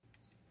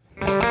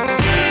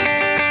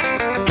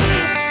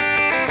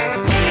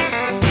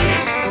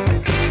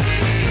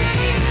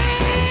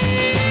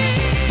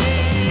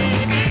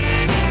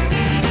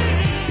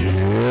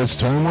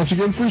once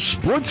again for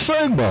Sports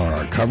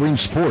Sidebar, covering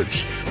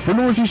sports for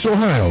Northeast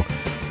Ohio,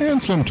 and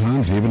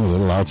sometimes even a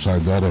little outside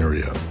that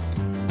area.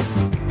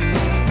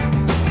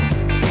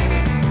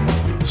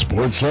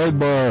 Sports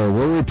Sidebar,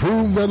 where we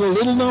prove that a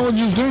little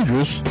knowledge is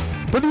dangerous,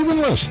 but even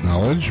less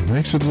knowledge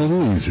makes it a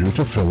little easier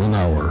to fill an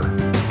hour.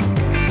 And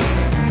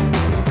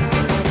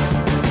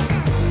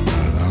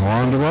now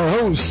on to our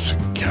hosts,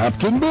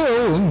 Captain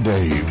Bill and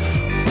Dave.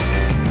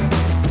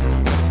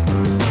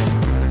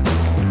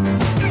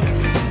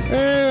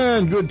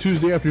 And good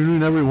Tuesday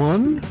afternoon,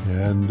 everyone.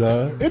 And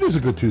it is a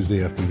good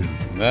Tuesday afternoon.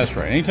 That's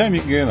right. Anytime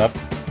you can get up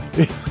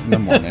in the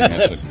morning,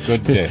 it's a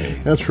good day.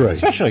 That's right.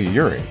 Especially at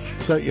your age.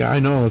 So, yeah, I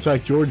know. It's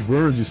like George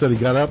Burns. He said he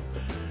got up,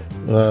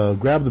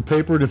 grabbed the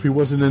paper, and if he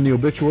wasn't in the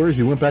obituaries,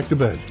 he went back to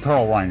bed.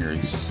 Carl Reiner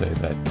used to say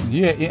that.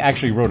 He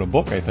actually wrote a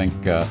book, I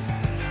think.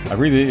 I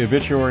read the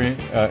obituary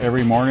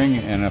every morning,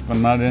 and if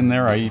I'm not in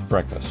there, I eat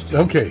breakfast.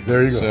 Okay,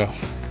 there you go.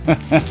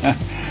 So.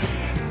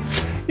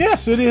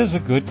 Yes, it is a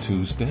good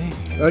Tuesday.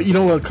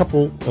 A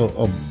couple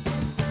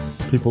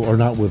people are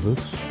not with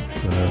us.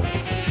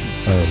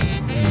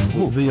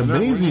 The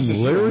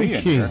amazing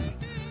Larry King.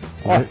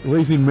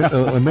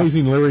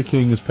 Amazing Larry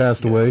King has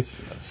passed away.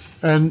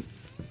 And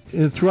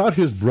throughout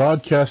his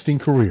broadcasting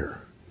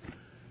career,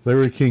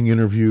 Larry King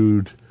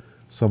interviewed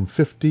some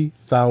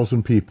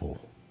 50,000 people.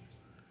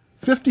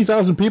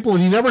 50,000 people,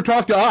 and he never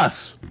talked to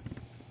us.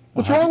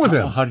 What's wrong with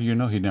him? How do you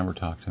know he never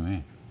talked to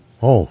me?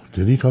 Oh,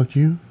 did he talk to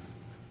you?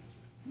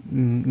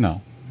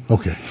 No.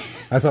 Okay.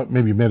 I thought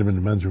maybe you met him in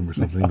the men's room or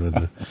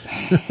something.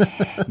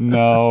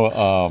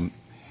 No.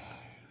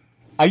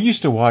 I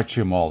used to watch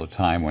him all the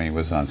time when he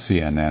was on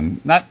CNN.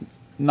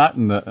 Not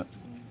in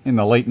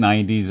the late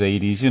 90s,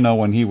 80s,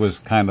 when he was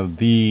kind of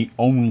the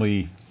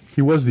only.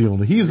 He was the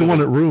only. He's the one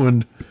that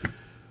ruined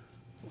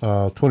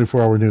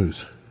 24-hour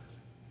news.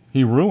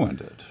 He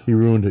ruined it. He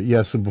ruined it,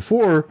 yes. And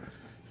before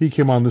he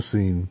came on the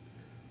scene,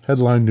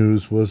 headline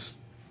news was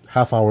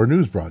half-hour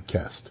news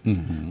broadcast.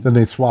 Mm-hmm. Then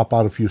they'd swap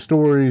out a few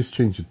stories,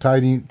 change the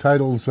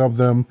titles of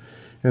them,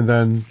 and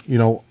then,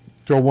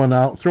 throw one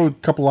out, throw a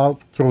couple out,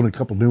 throw in a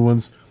couple new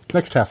ones,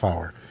 next half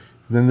hour.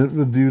 Then it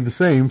would do the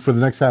same for the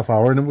next half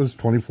hour, and it was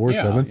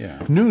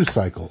 24/7 news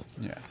cycle.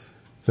 Yes.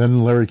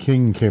 Then Larry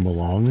King came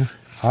along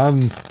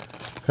on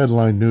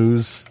headline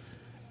news,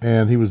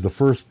 and he was the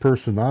first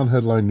person on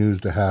headline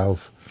news to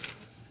have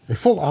a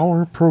full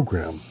hour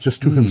program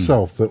just to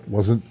himself that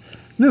wasn't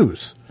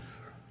news.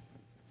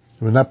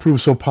 When that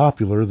proved so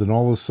popular, then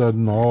all of a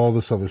sudden, all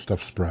this other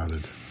stuff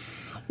sprouted.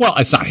 Well,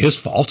 it's not his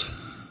fault.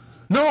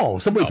 No,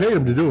 somebody paid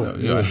him to do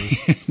it.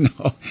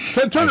 No. It's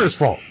Ted Turner's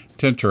fault.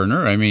 Ted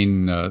Turner. I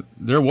mean,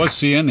 there was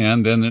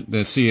CNN, then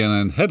the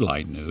CNN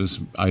headline news.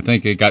 I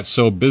think it got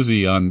so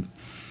busy on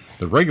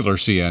the regular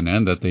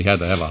CNN that they had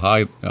to have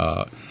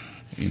a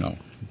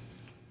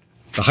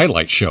the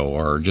highlight show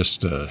or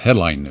just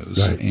headline news.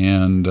 Right.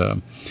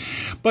 And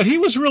but he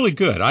was really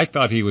good. I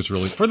thought he was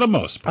really, for the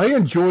most part. I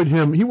enjoyed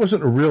him. He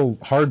wasn't a real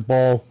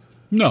hardball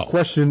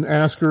question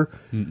asker,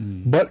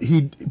 but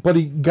he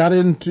got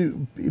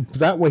into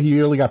that way. He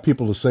really got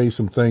people to say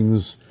some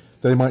things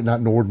they might not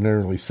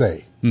ordinarily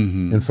say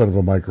in front of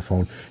a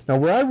microphone. Now,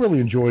 where I really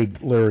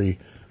enjoyed Larry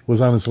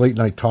was on his late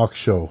night talk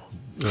show.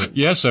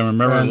 Yes, I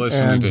remember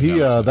listening to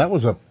him. That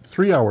was a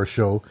 3-hour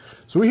show,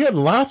 so we had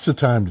lots of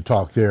time to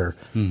talk there.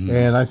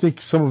 And I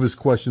think some of his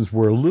questions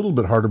were a little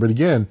bit harder. But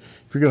again,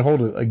 if you're going to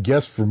hold a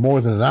guest for more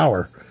than an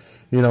hour,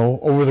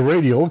 over the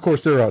radio, of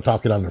course they're out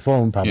talking on their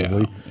phone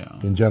probably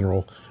in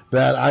general.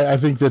 That I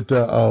think that,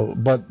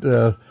 but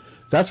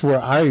that's where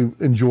I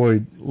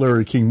enjoyed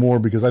Larry King more,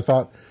 because I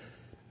thought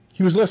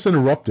he was less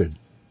interrupted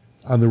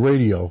on the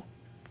radio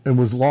and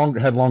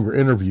had longer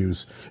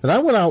interviews. And I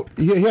went out,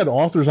 he had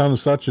authors on and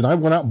such, and I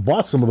went out and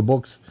bought some of the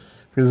books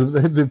because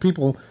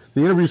the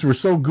interviews were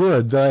so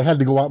good that I had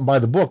to go out and buy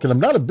the book. And I'm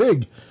not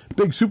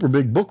a super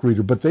big book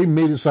reader, but they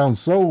made it sound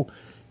so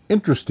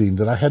interesting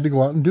that I had to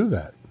go out and do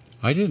that.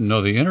 I didn't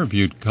know they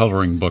interviewed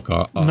coloring book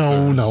authors.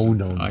 No.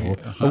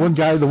 The one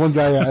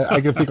guy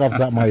I can think off the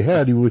top of my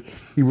head, he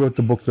wrote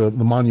the book, The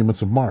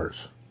Monuments of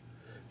Mars.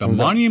 The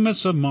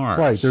Monuments of Mars.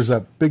 Right. There's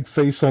that big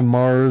face on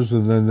Mars,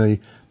 and then they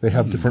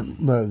have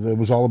different. It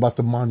was all about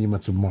the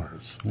monuments of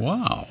Mars.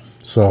 Wow.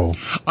 So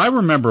I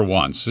remember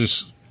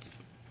once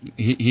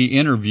he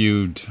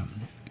interviewed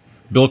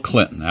Bill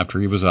Clinton after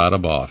he was out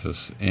of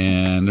office,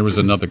 and there was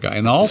another guy,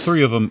 and all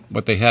three of them,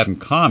 what they had in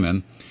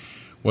common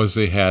was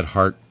they had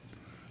heart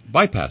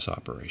bypass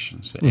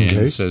operations. And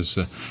he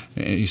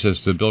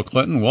says to Bill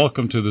Clinton,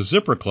 "Welcome to the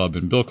Zipper Club,"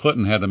 and Bill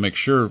Clinton had to make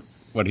sure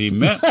what he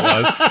meant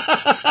was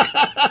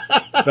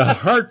the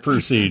heart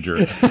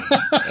procedure.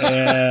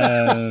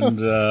 And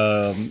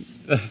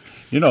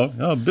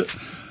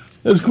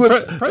it's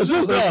good.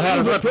 President Bill had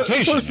a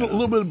reputation. A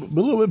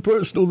little bit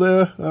personal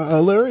there,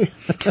 Larry.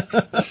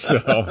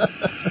 So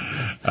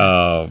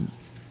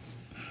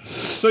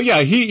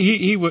yeah,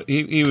 he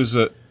was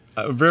a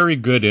very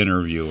good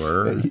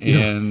interviewer,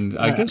 and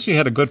I guess he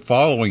had a good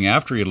following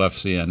after he left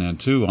CNN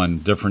too, on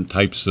different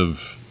types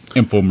of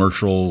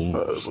infomercials.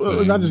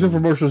 Not just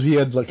infomercials. He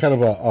had like kind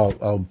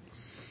of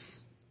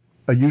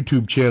a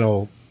YouTube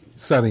channel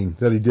setting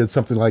that he did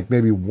something like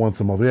maybe once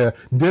a month. Yeah,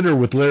 Dinner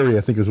with Larry,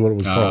 I think is what it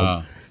was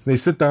called. They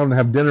sit down and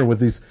have dinner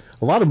with a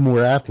lot of them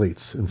were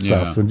athletes and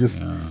stuff, and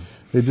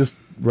they just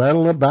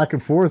rattle it back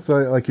and forth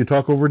like you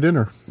talk over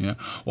dinner. Yeah.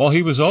 Well,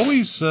 he was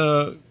always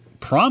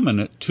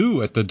prominent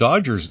too at the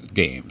Dodgers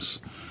games.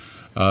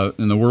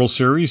 In the World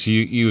Series,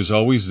 he was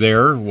always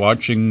there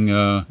watching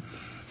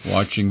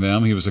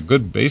them. He was a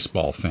good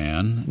baseball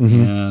fan,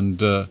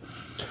 and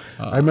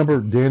I remember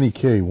Danny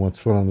Kaye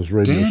once went on his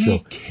radio show.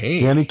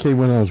 Danny Kaye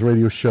went on his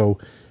radio show,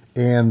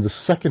 and the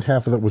second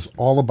half of that was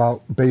all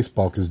about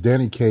baseball because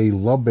Danny Kaye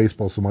loved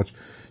baseball so much.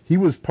 He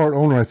was part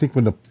owner, I think,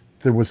 when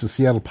there was the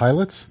Seattle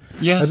Pilots.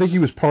 Yes. I think he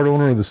was part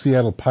owner of the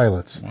Seattle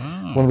Pilots.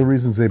 Wow. One of the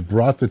reasons they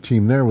brought the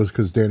team there was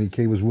because Danny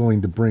Kaye was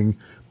willing to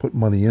put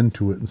money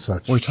into it and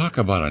such. We talk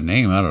about a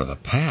name out of the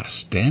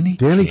past, Danny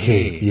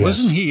Kaye. Yes.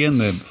 Wasn't he in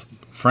the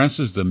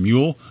Francis the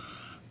Mule?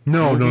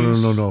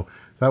 No.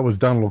 That was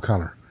Donald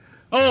O'Connor.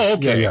 Oh,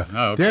 okay. Yeah.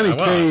 Oh,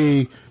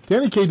 okay.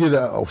 Danny Kaye did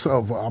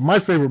my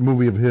favorite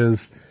movie of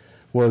his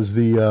was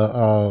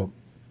the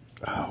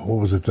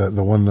what was it? The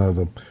one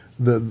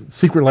the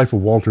Secret Life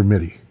of Walter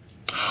Mitty.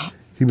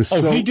 He was.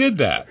 He did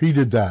that. He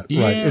did that,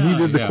 right? And he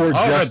did the court.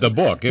 I read the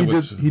book. He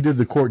did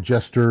the Court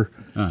Jester.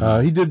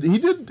 He did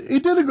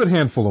a good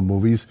handful of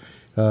movies.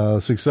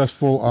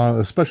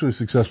 Especially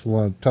successful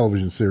on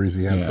television series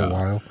he had for a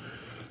while.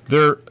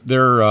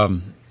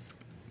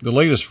 The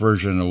latest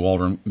version of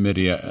Walter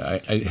Mitty,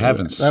 I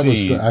haven't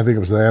seen. I think it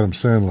was the Adam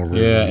Sandler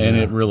version. Yeah, and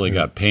it really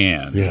got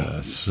panned.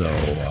 Yeah. So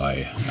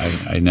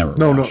I never.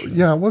 Watched it.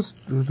 Yeah, it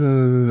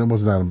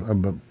wasn't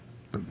Adam.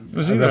 It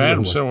was either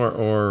Adam Sandler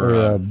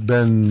or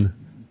Ben.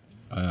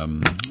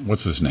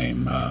 What's his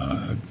name?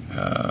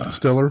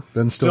 Stiller.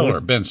 Ben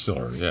Stiller. Ben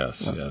Stiller.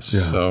 Yes. Yeah.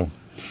 So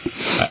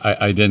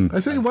I didn't.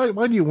 I say,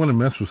 why do you want to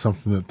mess with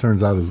something that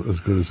turns out as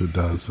good as it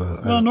does?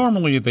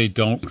 Normally they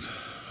don't.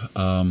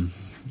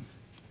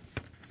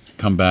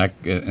 Come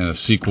back in a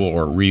sequel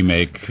or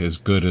remake as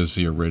good as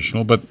the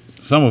original, but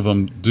some of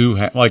them do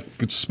have, like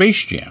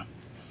Space Jam.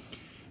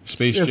 It's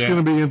going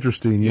to be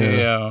interesting,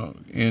 Yeah,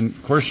 and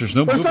of course there's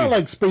no movie. It's not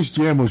like Space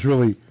Jam was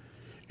really,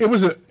 it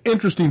was an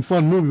interesting,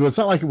 fun movie, but it's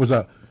not like it was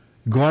a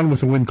Gone with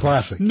the Wind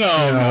classic.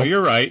 No,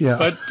 you're right. Yeah.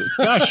 But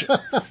gosh,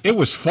 it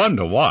was fun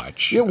to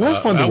watch. It was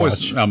fun to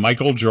watch. That was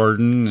Michael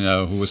Jordan,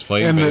 who was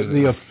playing. And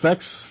the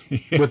effects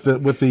with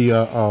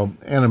the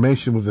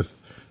animation with the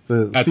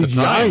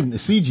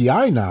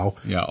CGI now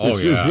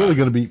is really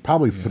going to be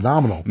probably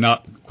phenomenal. Now,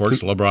 of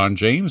course, LeBron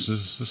James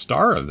is the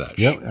star of that.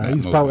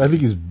 He's probably. I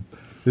think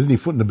isn't he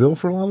footing the bill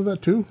for a lot of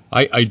that too?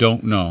 I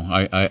don't know.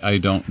 I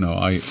don't know.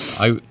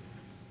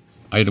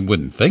 I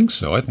wouldn't think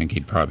so. I think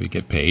he'd probably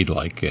get paid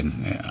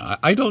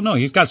I don't know.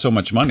 He's got so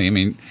much money. I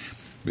mean,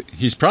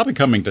 he is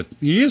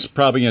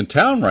probably in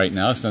town right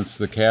now since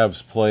the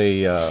Cavs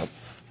play the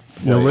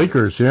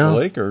Lakers. Yeah, the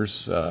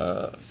Lakers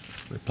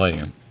they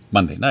play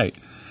Monday night.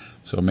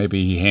 So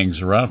maybe he hangs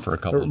around for a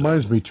couple of days. That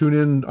reminds me, tune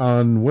in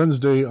on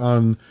Wednesday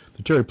on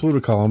the Terry Pluto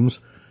columns.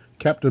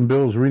 Captain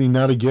Bill's reading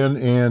that again,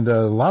 and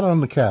a lot on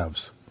the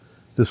Cavs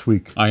this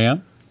week. I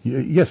am?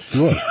 Yes,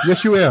 you are.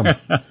 Yes, you am.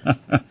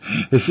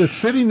 It's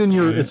sitting in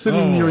your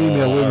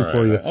email waiting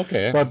for you.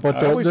 Okay. But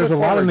there's a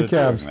lot on the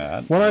Cavs.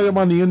 One item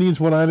on the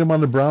Indians, one item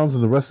on the Browns,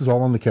 and the rest is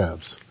all on the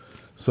Cavs.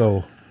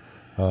 So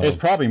it's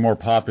probably more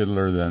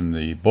popular than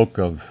the book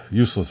of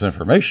useless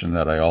information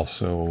that I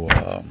also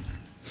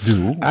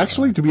do.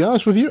 Actually, to be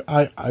honest with you,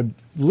 I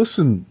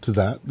listened to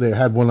that. They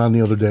had one on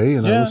the other day,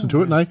 and I listened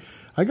to it, and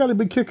I got a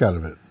big kick out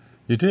of it.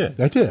 You did?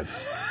 I did.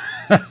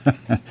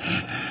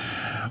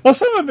 Well,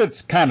 some of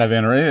it's kind of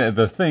interesting.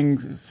 The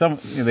things,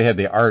 they had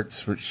the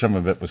arts, which some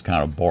of it was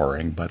kind of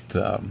boring, but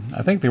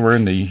I think they were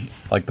in the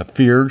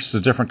fears, the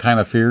different kind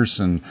of fears,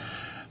 and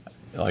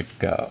well,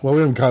 we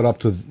haven't caught up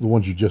to the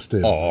ones you just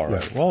did. Oh, all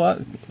right. Yeah.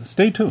 Well,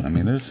 stay tuned. I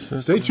mean,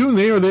 stay tuned.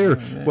 They are there.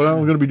 What I'm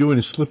going to be doing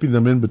is slipping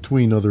them in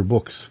between other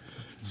books.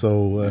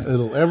 So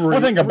it'll ever.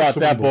 One thing about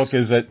that book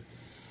is that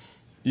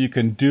you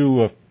can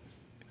do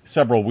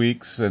several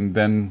weeks, and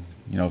then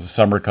the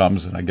summer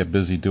comes, and I get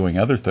busy doing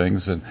other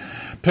things, and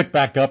pick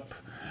back up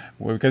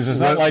because it's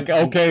not like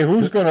who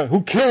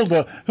killed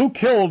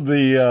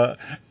the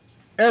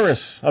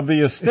heiress of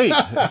the estate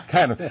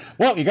kind of.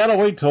 Well, you got to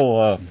wait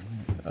till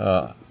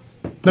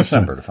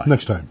December to find.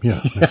 Next time,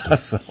 Next time.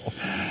 So,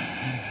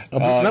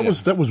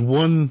 that was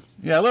one.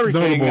 Yeah, Larry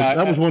King.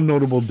 That was one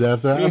notable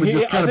death. I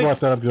just kind of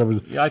brought that up because I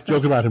was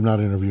joking about him not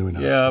interviewing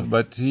us. Yeah,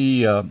 but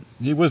he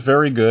was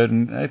very good,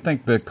 and I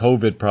think the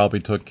COVID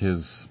probably took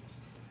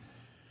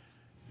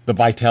the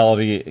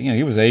vitality.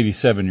 He was an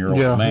 87-year-old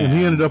man. Yeah, and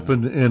he ended up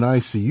in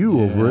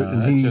ICU over it,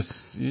 and he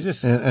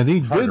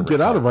did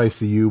get out of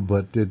ICU,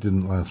 but it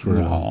didn't last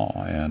very long.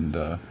 No, and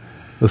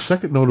the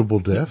second notable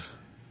death.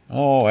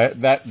 Oh,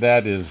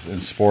 that is in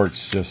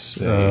sports just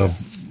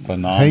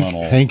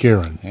phenomenal. Hank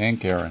Aaron.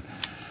 Hank Aaron.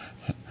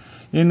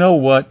 You know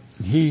what?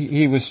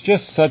 He was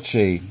just such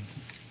a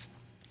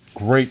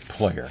great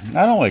player.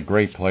 Not only a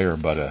great player,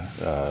 but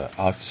a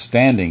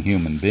outstanding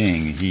human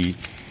being. He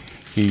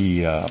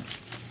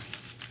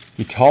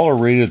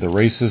tolerated the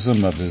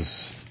racism of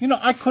his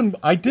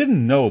I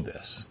didn't know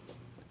this,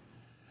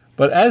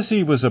 but as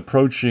he was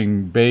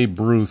approaching Babe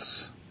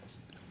Ruth's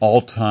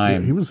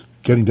all-time, he was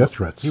getting death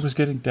threats. He was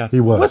getting death. He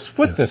was. What's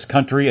with this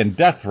country and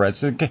death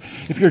threats?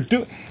 If you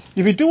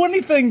do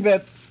anything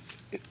that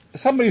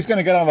somebody's going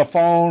to get on the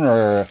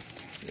phone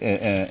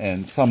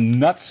and some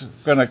nut's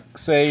going to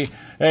say,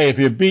 hey, if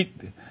you beat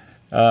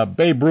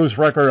Babe Ruth's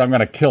record, I'm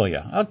going to kill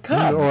you. Oh,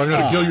 come or I'm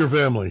going to kill your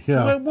family.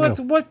 Yeah.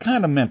 What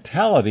kind of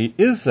mentality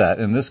is that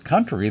in this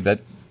country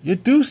that you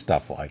do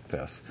stuff like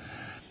this?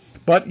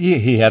 But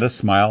he had a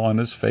smile on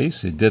his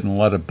face. He didn't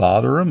let it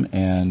bother him,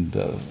 and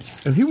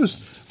he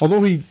was,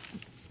 although he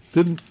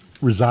didn't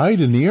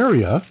reside in the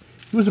area,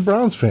 he was a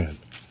Browns fan.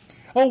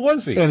 Oh,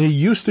 was he? And he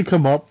used to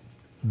come up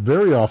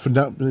very often.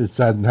 Now, it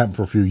hadn't happened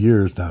for a few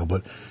years now,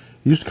 but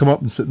he used to come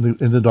up and sit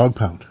in the dog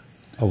pound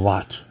a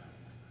lot.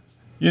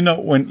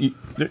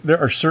 There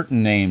are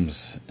certain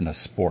names in a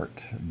sport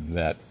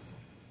that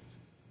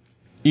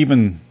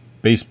even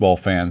baseball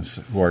fans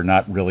who are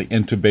not really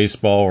into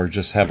baseball or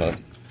just have a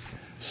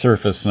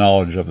surface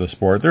knowledge of the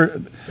sport,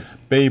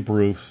 Babe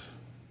Ruth,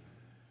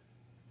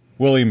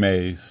 Willie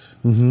Mays,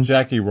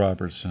 Jackie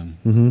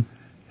Robertson,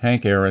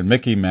 Hank Aaron,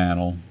 Mickey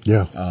Mantle,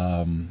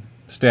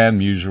 Stan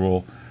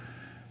Musial,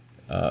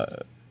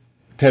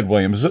 Ted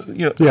Williams,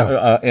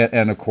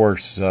 and of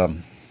course Joe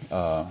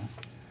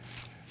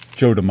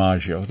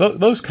DiMaggio.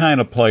 Those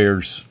kind of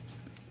players,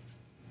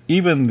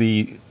 even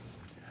the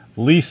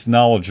least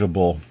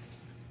knowledgeable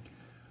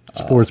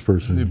sports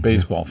person,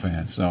 baseball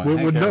fans,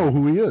 would know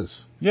who he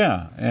is.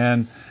 Yeah,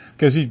 and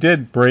because he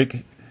did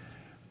break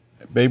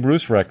Babe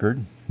Ruth's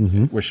record,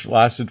 which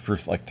lasted for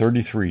like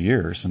 33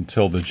 years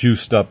until the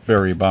juiced up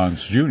Barry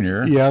Bonds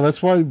Jr. Yeah,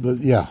 that's why. But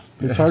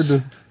it's hard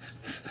to.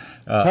 It's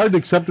hard to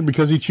accept it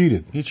because he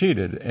cheated. He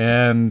cheated,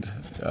 and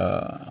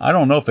I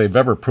don't know if they've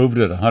ever proved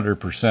it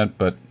 100%,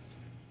 but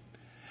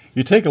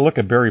you take a look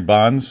at Barry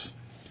Bonds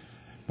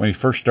when he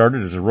first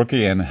started as a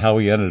rookie and how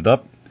he ended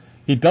up.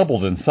 He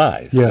doubled in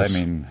size. Yes. I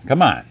mean,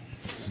 come on.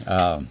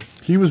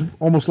 He was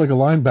almost like a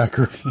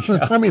linebacker by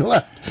the time he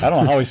left. I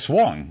don't know how he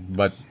swung,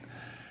 but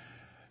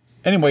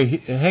anyway,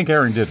 Hank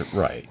Aaron did it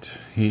right.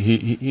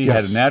 He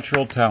had a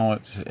natural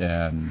talent,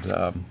 and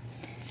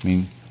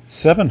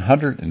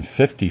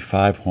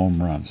 755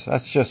 home runs.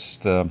 That's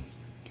just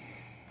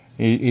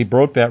he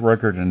broke that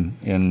record in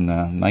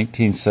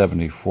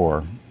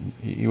 1974.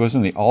 He was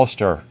in the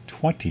All-Star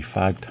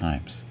 25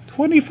 times.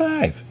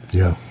 25.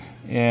 Yeah.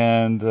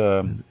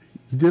 And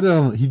he did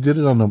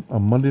it on a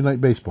Monday Night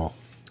Baseball.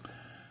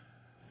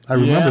 I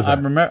remember that.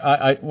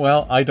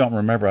 I don't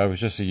remember. I was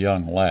just a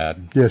young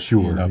lad. Yes, you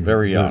were.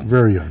 Very young.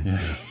 Very young.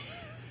 Yeah.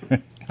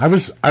 I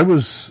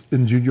was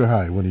in junior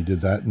high when he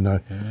did that, and I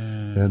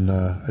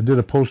did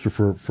a poster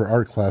for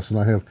art class, and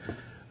I have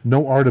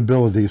no art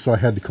ability, so I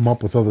had to come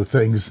up with other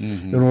things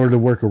in order to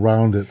work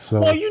around it.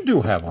 So, well, you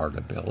do have art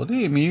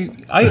ability. I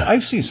mean,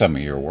 I've seen some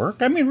of your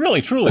work. I mean,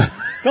 really, truly,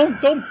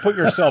 don't put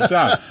yourself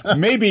down.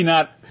 Maybe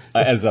not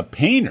as a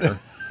painter,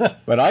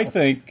 but I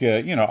think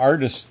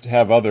artists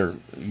have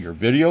your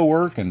video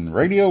work and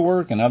radio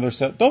work and other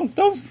stuff. Don't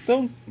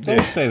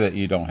say that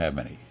you don't have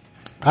any.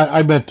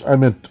 I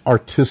meant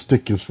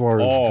artistic as far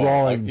as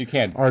drawing. You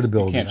can't art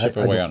ability. You can't chip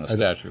away on a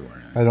statue.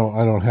 I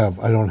don't have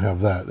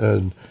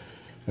that.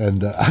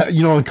 And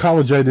in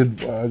college I did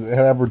had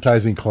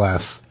advertising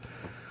class,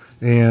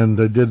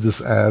 and I did this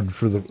ad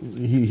for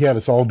he had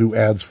us all do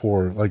ads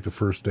for like the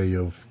first day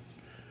of,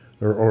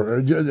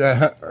 or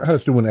had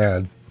us do an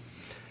ad,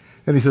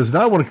 and he says,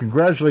 now I want to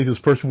congratulate this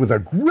person with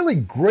a really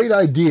great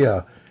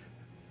idea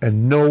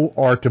and no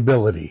art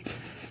ability.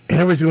 And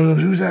everybody's going,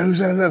 who's that? I'm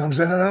saying,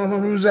 I don't know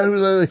who's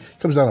that. He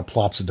comes down and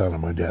plops it down on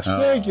my desk.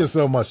 Thank you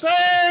so much.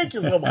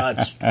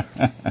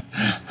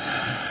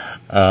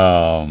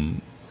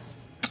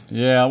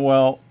 Yeah,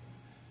 well,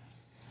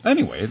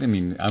 anyway, I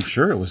mean, I'm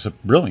sure it was a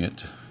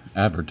brilliant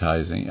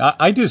advertising.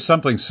 I did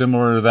something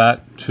similar to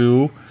that,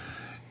 too.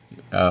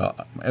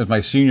 As my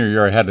senior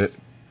year, I had to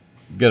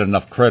get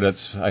enough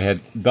credits. I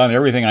had done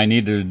everything I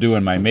needed to do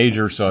in my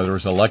major, so there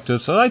was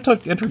electives. So I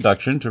took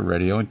Introduction to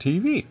Radio and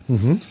TV.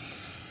 Mm-hmm.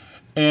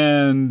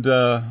 And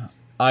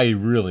I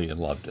really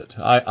loved it.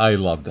 I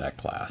loved that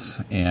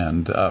class.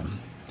 And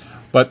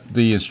but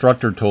the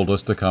instructor told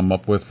us to come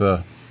up with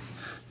an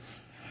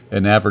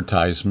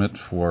advertisement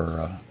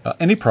for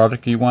any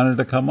product you wanted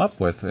to come up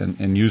with,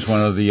 and use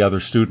one of the other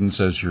students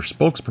as your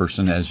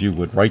spokesperson as you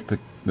would write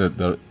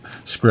the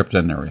script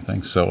and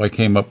everything. So I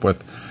came up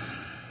with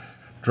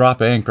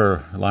Drop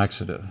Anchor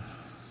Laxative.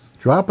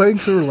 Drop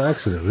Anchor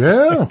Laxative,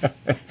 yeah.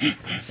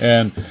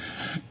 and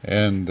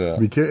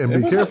be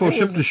careful,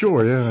 ship to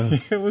shore. Yeah,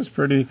 it was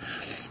pretty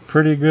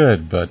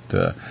good.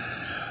 But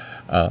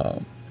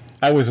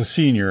I was a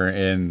senior,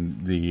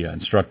 and the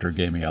instructor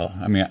gave me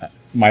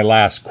my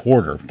last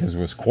quarter, because it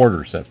was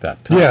quarters at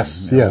that time. Yes.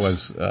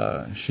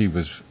 She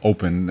was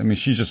open. I mean,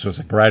 she just was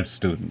a grad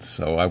student,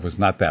 so I was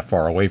not that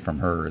far away from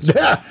her.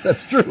 Yeah,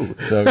 that's true.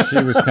 So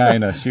she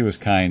was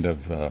kind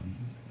of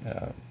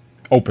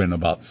open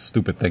about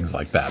stupid things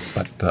like that.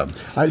 But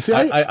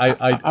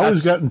I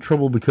always got in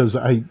trouble because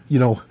I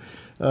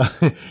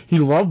he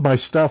loved my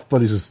stuff,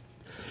 but he says,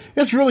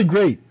 it's really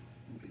great.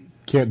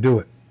 Can't do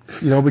it.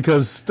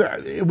 Because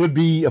it would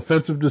be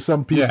offensive to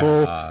some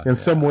people in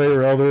some way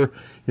or other.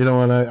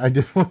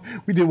 And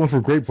we did one for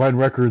Grapevine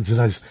Records,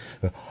 and I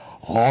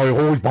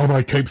always buy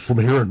my tapes from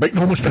here, and make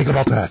no mistake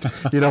about that.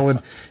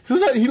 And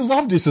he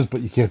loved it. He says,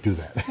 but you can't do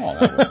that. Oh,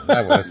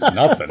 that was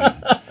nothing.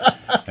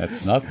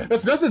 That's nothing.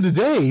 That's nothing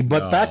today,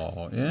 but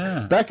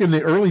back in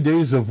the early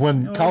days of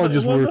when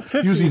colleges were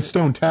using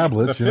stone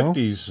tablets. The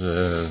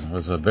 50s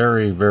was a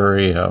very,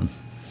 very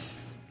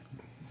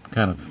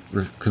kind of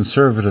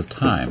conservative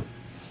time.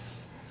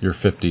 Your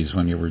 50s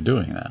when you were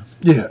doing that.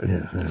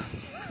 Yeah.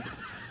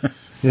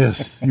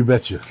 Yes, you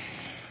betcha.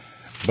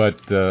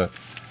 But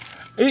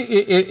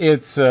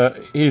he's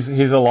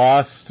a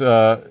lost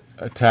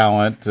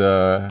talent.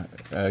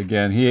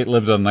 Again, he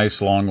lived a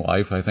nice long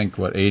life. I think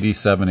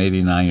 87,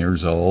 89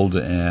 years old,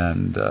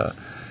 and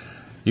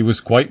he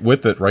was quite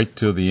with it right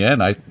to the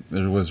end.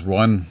 There was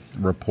one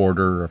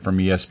reporter from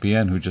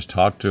ESPN who just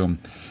talked to him.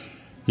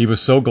 He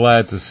was so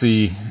glad to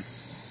see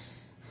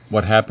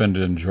what happened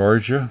in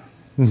Georgia,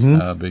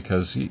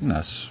 because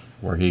that's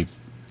where he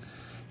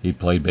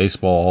played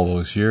baseball all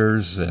those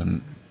years,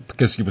 and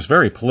because he was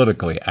very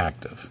politically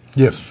active.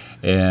 Yes.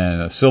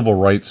 And a civil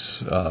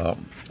rights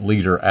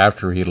leader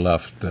after he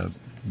left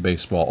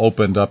baseball,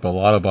 opened up a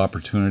lot of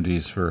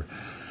opportunities for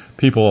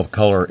people of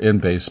color in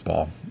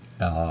baseball,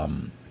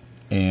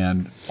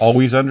 and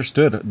always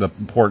understood the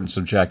importance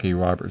of Jackie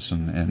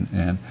Robertson,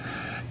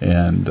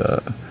 and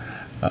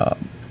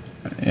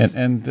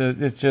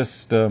it's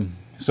just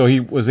so he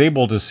was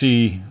able to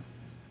see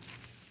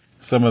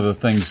some of the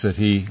things that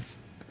he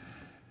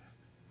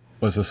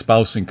was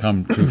espousing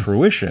come to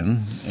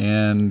fruition,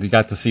 and he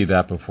got to see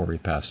that before he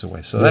passed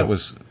away. So that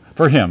was,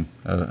 for him,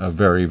 a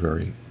very,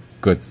 very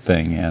good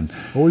thing. And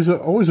always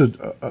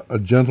a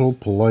gentle,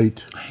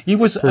 polite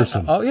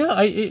person.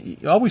 He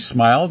always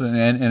smiled,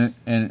 and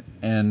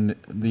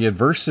the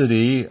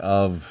adversity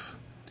of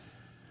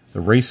the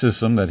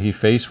racism that he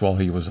faced while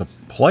he was a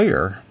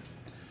player,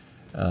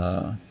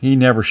 he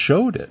never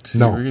showed it.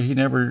 No, he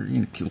never,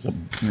 he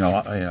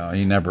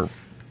never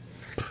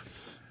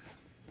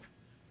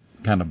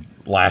kind of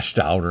lashed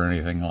out or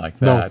anything like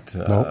that.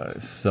 No.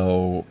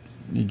 So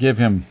you give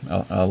him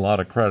a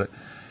lot of credit.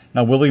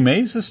 Now Willie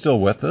Mays is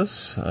still with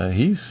us.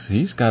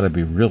 He's got to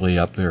be really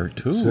up there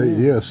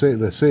too.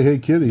 Say hey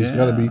kid. He's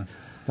got to be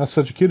not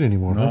such a kid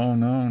anymore.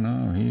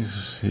 No.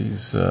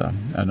 He's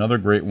another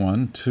great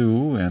one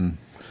too. And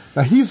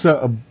now he's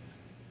a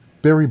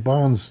Barry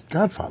Bonds'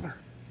 godfather.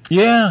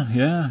 Yeah.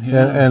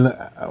 And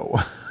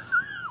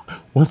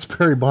once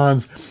Barry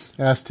Bonds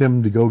asked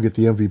him to go get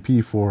the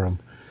MVP for him,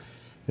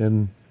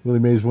 and Willie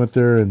Mays went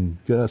there and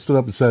stood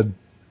up and said,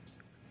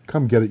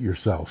 "Come get it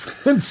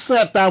yourself," and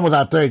sat down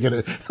without taking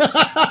it.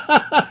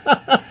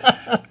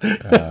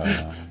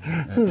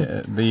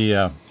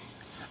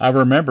 I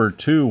remember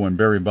too when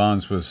Barry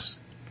Bonds was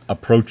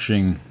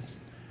approaching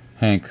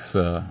Hank's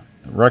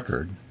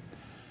record,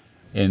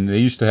 and they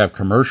used to have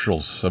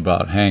commercials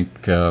about Hank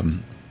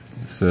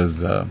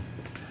says.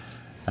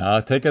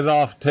 Take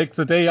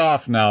the day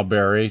off now,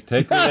 Barry.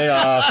 Take the day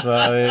off.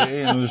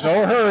 There's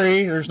no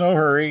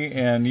hurry.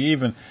 And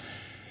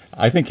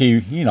I think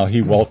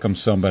he welcomed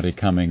somebody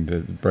coming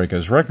to break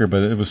his record,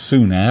 but it was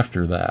soon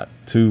after that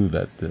too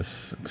that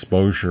this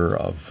exposure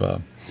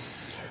of.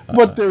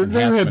 But there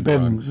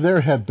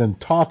had been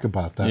talk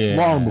about that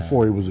long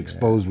before he was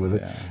exposed with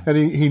it, and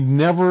he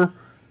never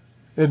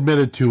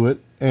admitted to it,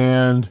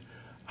 and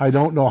I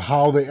don't know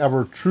how they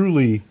ever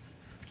truly,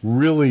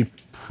 really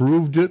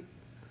proved it.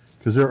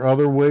 Because there are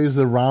other ways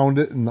around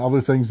it and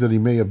other things that he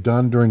may have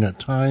done during that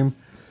time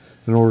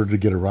in order to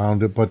get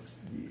around it. But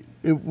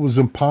it was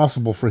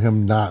impossible for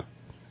him not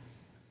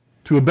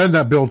to have been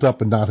that built up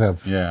and not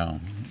have. Yeah.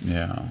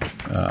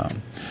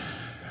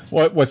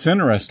 What's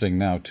interesting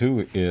now,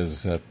 too,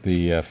 is that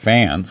the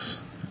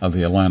fans of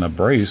the Atlanta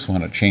Braves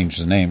want to change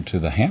the name to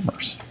the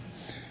Hammers.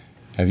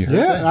 Have you heard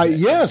that?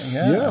 Yes.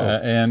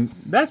 And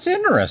that's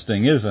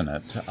interesting, isn't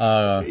it?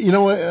 My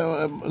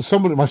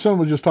son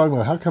was just talking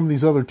about how come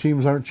these other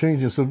teams aren't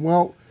changing. I said,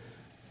 well,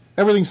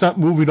 everything's not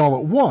moving all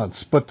at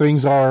once, but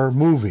things are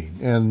moving.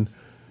 And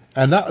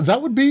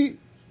that would be,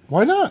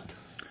 why not?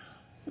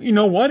 You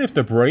know what? If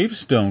the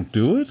Braves don't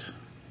do it,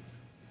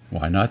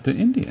 why not the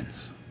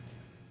Indians?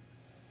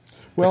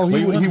 Well,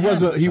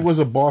 he was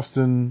a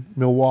Boston,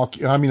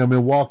 Milwaukee. I mean, a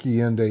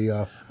Milwaukee and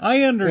a.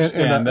 I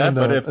understand that,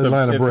 but if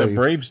the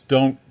Braves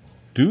don't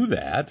do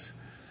that,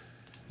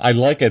 I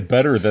like it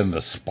better than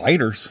the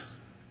Spiders.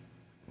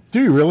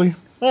 Do you really?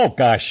 Oh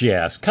gosh,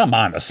 yes. Come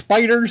on, the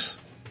Spiders.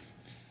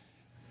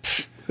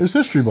 There's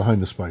history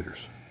behind the Spiders.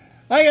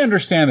 I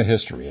understand the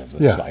history of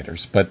the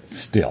Spiders, but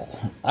still,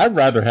 I'd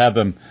rather have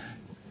them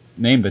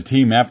name the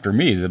team after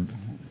me, the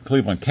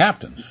Cleveland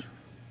Captains.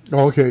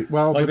 Oh, okay.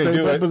 Well, like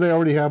but they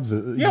already have the.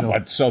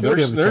 But so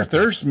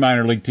there's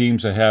minor league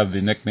teams that have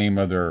the nickname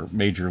of their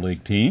major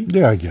league team.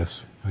 Yeah, I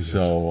guess.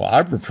 So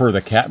I prefer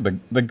the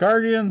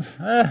Guardians.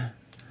 Nah.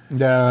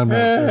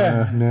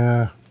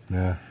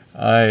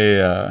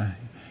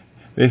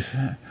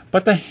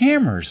 But the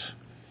Hammers,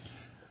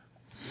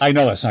 I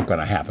know that's not going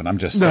to happen. I'm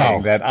just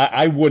saying that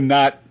I would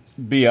not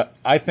be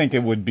I think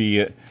it would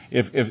be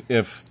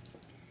if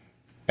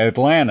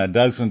Atlanta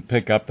doesn't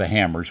pick up the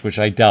Hammers, which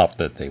I doubt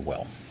that they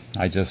will.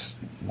 I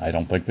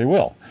don't think they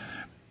will.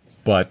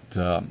 But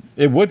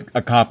it would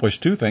accomplish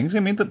two things. I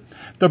mean,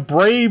 the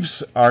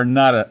Braves are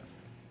not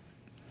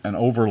an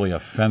overly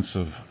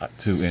offensive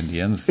to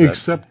Indians.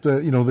 Except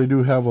that, they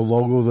do have a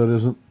logo that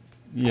isn't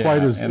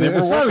quite as...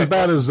 It's not as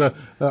bad as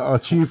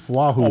Chief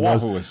Wahoo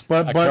was.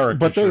 But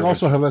they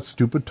also have that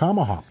stupid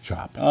tomahawk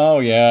chop. Oh,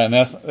 yeah, and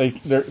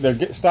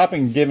they're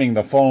stopping giving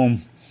the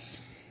foam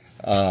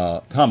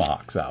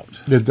tomahawks out.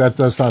 That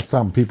does not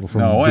stop people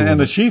from doing it. And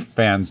the Chief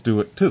fans do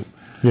it, too.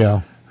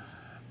 Yeah.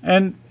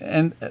 And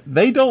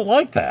they don't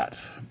like that.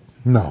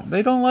 No.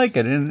 They don't like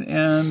it.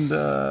 And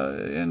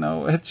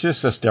it's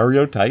just a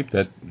stereotype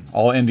that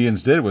all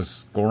Indians did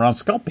was go around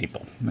scalp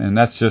people. And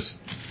that's just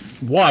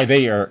why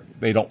they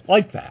don't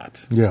like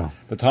that. Yeah.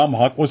 The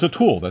tomahawk was a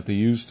tool that they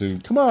used to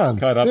cut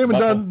up.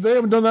 They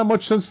haven't done that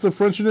much since the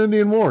French and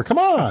Indian War. Come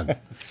on.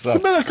 It's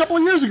been a couple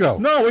of years ago.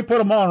 No, we put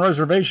them all on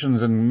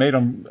reservations and made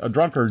them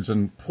drunkards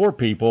and poor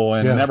people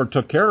and never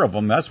took care of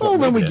them. That's what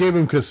then we gave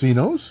them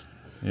casinos.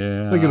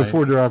 Yeah, they can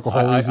afford their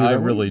alcohol. I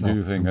really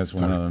do think that's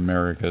one of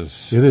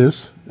America's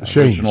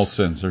original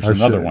sins. There's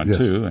another one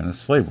too, and it's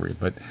slavery.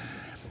 But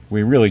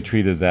we really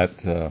treated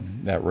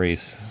that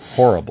race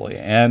horribly,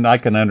 and I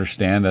can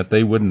understand that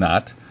they would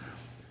not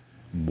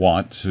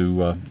want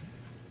to.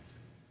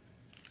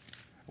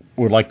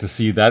 Would like to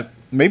see that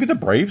maybe the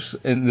Braves,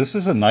 and this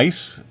is a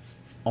nice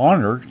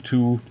honor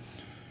to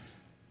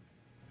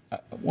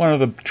one of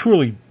the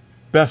truly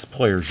best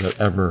players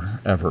that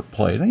ever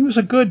played, and he was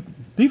a good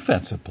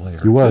defensive player.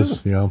 He was,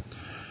 yeah.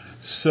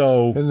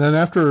 So, and then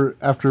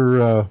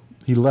after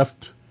he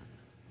left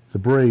the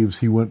Braves,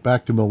 he went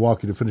back to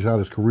Milwaukee to finish out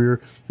his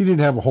career. He didn't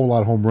have a whole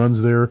lot of home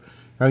runs there.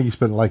 I think he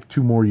spent like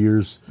 2 more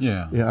years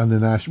on the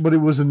national.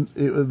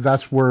 But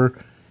that's where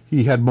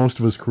he had most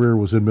of his career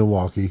was in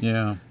Milwaukee.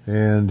 Yeah,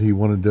 and he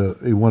wanted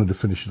to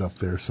finish it up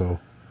there. So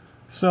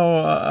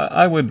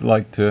I would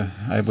like to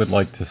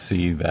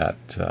see that.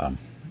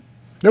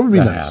 That would be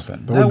nice.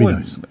 Happen. That would be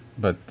nice.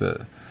 But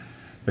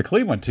the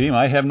Cleveland team,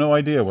 I have no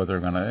idea what they're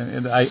going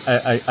to.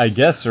 I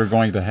guess they're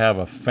going to have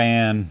a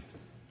fan.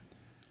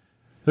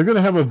 They're going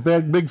to have a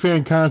big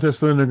fan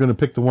contest, then they're going to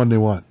pick the one they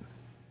want.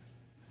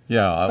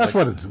 Yeah, that's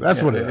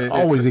what it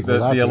always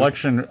equals out. The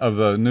election of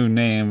the new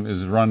name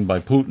is run by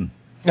Putin.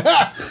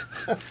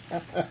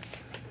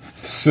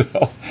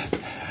 So,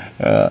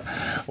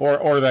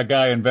 or that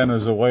guy in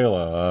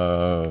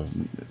Venezuela,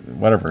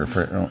 whatever.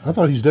 I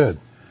thought he's dead.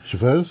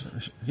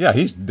 Chavez? Yeah,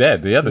 he's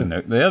dead. The other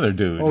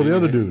dude. Oh, the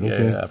other dude.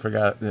 Okay. Yeah, I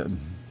forgot.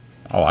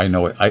 I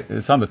know it.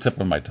 It's on the tip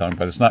of my tongue,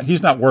 but it's not.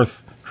 He's not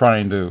worth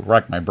trying to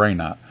rack my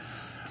brain out.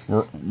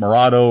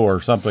 Morado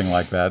or something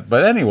like that.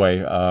 But anyway,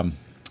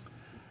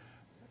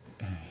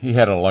 he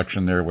had an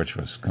election there which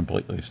was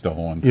completely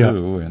stolen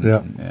too.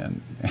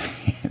 And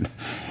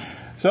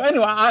so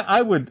anyway,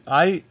 I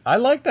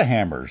like the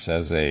Hammers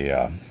as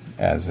a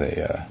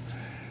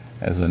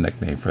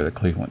nickname for the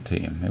Cleveland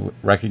team. It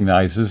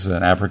recognizes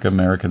an African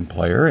American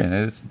player, and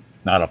it's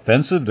not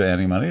offensive to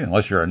anybody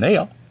unless you're a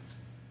nail.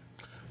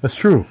 That's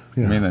true.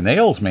 Yeah. I mean, the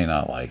Nails may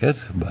not like it,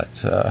 but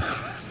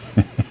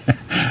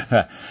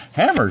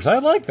Hammers, I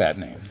like that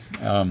name.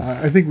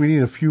 I think we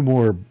need a few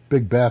more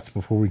big bats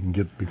before we can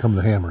become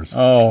the Hammers.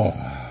 Oh.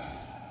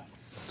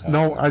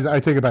 No, I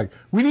take it back.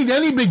 We need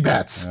any big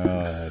bats.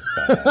 Oh,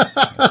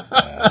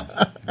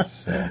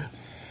 that's bad.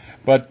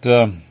 But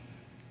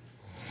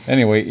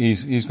anyway,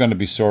 he's going to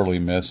be sorely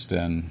missed,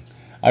 and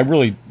I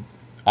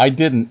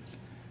didn't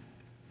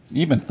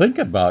even think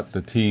about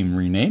the team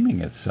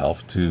renaming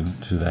itself to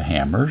the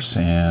Hammers,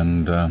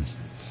 and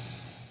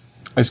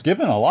it's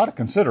given a lot of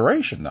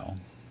consideration though,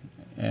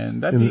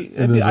 and that'd be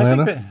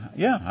Atlanta?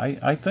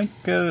 I think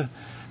that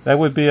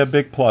would be a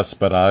big plus.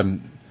 But I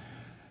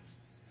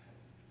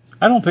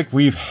don't think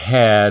we've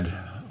had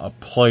a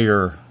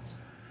player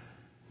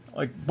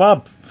like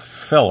Bob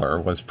Feller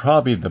was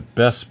probably the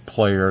best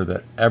player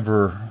that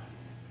ever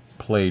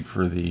played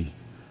for the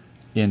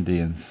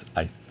Indians,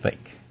 I think.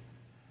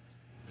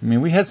 I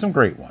mean, we had some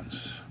great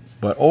ones,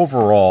 but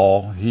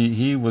overall,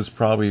 he was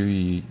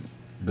probably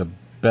the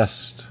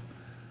best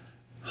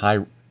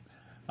high.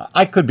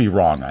 I could be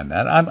wrong on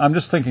that. I'm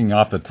just thinking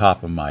off the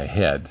top of my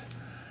head.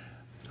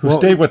 Who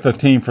stayed with the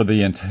team for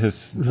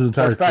his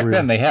entire back career.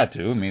 Then they had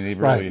to. I mean, they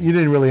really, right. You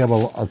didn't really have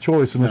a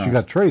choice unless you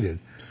got traded.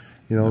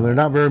 There are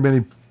not very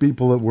many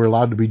people that were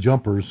allowed to be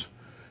jumpers.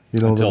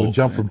 That would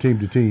jump from team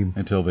to team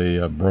until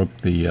they broke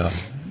the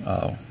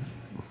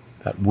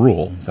that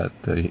rule that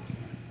they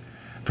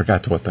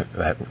forgot to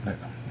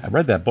I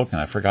read that book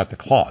and I forgot the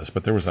clause,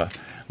 but there was a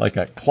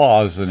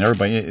clause, and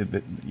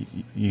everybody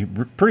you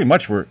pretty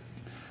much were,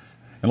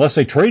 unless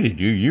they traded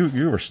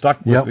you were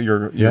stuck with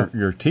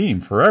your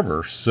team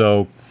forever.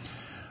 So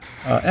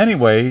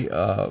anyway,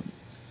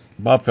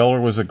 Bob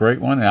Feller was a great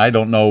one, and I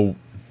don't know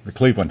the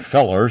Cleveland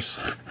Fellers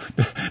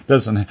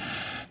doesn't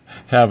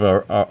have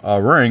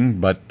a ring,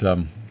 but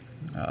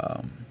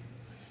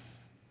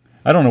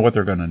I don't know what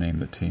they're going to name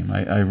the team.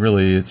 I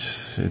really,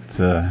 it's.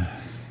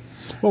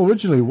 Well,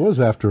 originally it was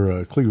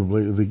after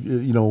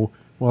Cleveland.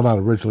 Well, not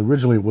originally.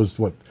 Originally it was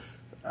what?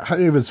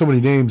 They had so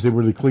many names. They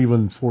were the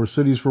Cleveland Four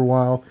Cities for a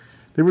while.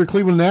 They were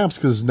Cleveland Naps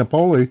because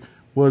Napoli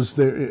was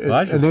a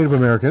Native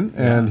American,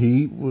 and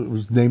he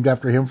was named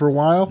after him for a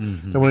while.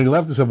 Mm-hmm. And when he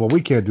left, they said, "Well,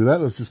 we can't do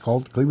that. Let's just call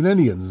it the Cleveland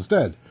Indians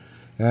instead."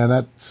 And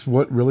that's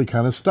what really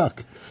kind of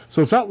stuck.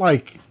 So it's not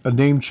like a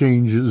name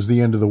change is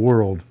the end of the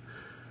world.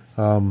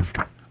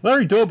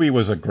 Larry Doby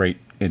was a great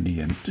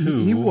Indian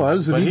too. He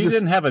was, but he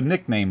didn't have a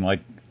nickname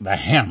like the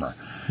Hammer,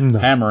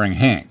 Hammering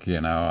Hank.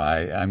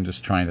 I'm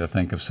just trying to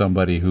think of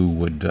somebody who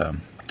would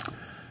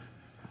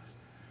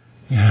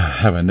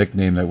have a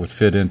nickname that would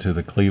fit into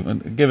the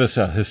Cleveland. Give us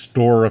a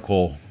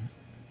historical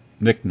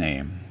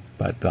nickname,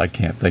 but I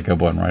can't think of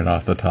one right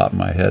off the top of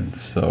my head.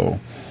 So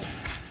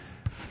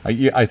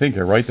I think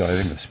you're right, though. I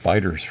think the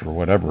Spiders, for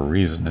whatever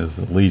reason, is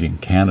the leading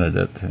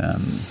candidate,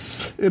 and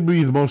it'd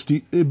be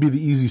the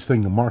easiest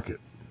thing to market.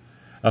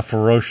 A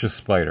ferocious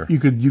spider. You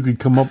could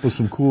come up with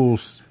some cool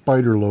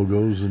spider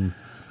logos and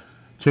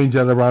change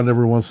that around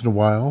every once in a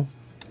while.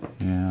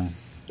 Yeah.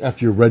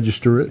 After you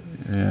register it.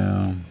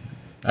 Yeah.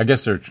 I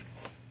guess there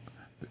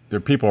are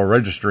people are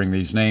registering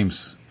these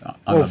names.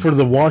 For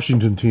the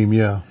Washington team,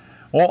 yeah.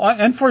 Well,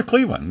 and for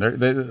Cleveland,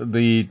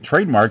 the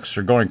trademarks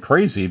are going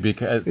crazy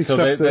because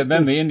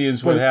then the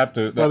Indians would have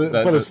to.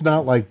 But it's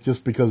not like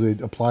just because they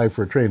apply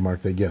for a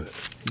trademark they get it.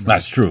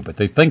 That's true, but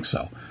they think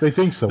so.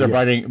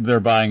 They're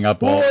buying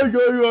up all.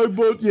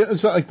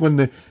 It's not like when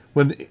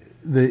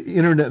the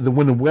internet,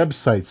 when the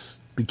websites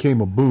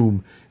became a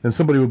boom, and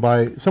somebody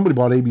bought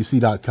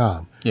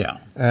ABC.com. Yeah.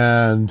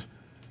 And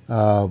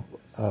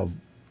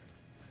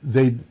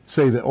they'd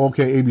say that,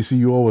 okay, ABC,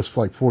 you owe us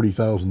like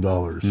 $40,000.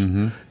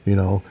 Mm-hmm.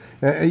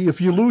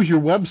 If you lose your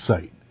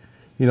website,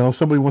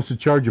 somebody wants to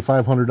charge you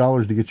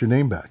 $500 to get your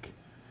name back.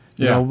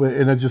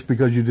 And that's just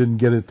because you didn't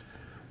get it.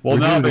 Well,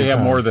 now they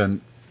have more than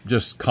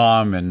just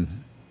 .com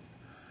and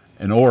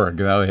 .org.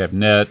 Now they have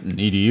 .net and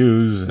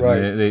 .edus. And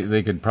right.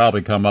 They could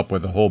probably come up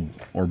with a whole,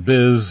 or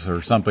 .biz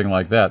or something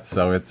like that.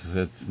 So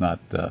it's not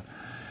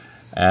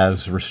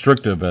as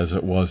restrictive as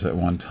it was at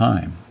one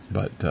time.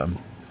 But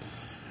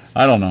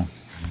I don't know.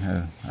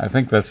 I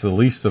think that's the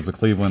least of the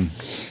Cleveland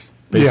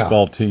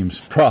baseball team's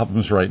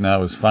problems right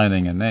now is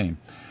finding a name.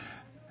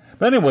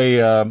 But anyway,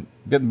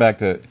 getting back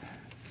to,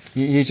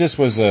 he just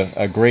was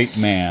a great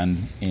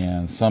man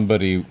and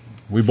somebody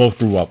we both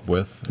grew up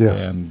with. Yeah.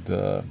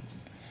 And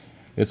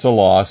it's a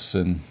loss.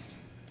 And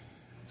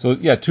so,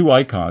 two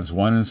icons,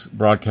 one in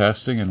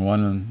broadcasting and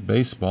one in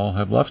baseball,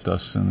 have left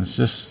us. And it's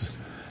just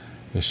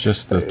the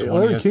 20th.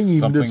 Larry King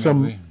even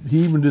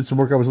did some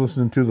work. I was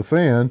listening to The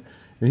Fan.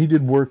 And he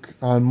did work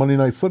on Monday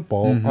Night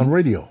Football on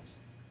radio.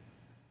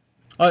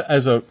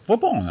 As a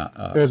football,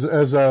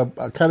 as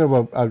a kind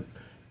of a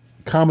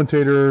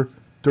commentator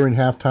during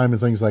halftime and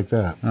things like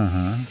that.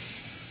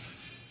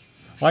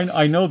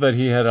 I know that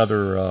he had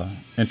other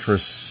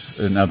interests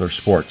in other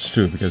sports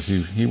too, because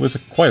he was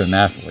quite an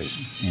athlete,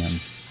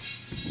 and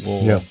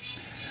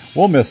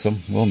we'll miss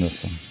him.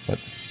 But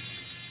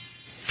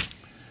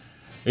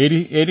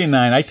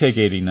 89, I take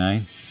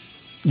 89.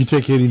 You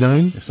take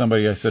 89? If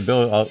somebody, I said,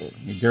 Bill, I'll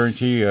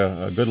guarantee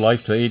a good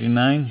life to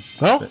 89.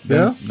 Oh,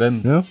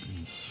 then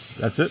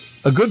that's it.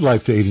 A good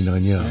life to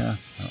 89, yeah.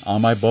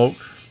 On my boat.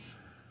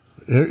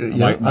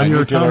 My on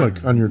your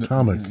atomic.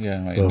 Yeah,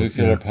 my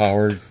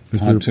nuclear-powered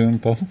pontoon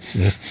boat.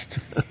 Yeah.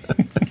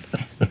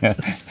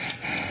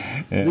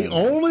 The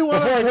only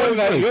one. Before I go to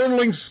that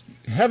yodeling's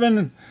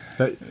heaven.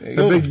 A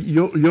big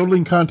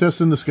yodeling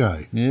contest in the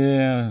sky.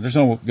 Yeah, there's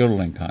no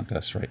yodeling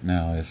contest right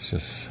now. It's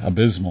just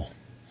abysmal.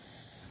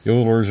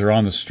 Yodelers are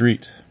on the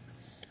street.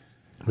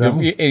 Well,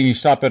 and you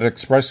stop at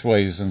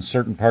expressways in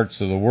certain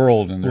parts of the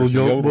world, and there's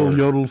will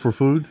yodel for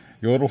food.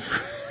 Yodel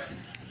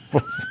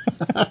for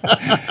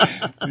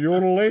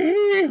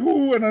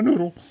yodel-a-hoo and a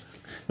noodle.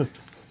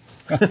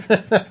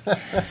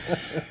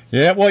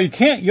 Yeah, well, you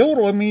can't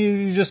yodel. I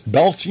mean, you just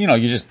belch. You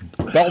just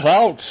belt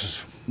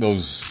out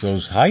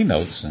those high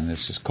notes, and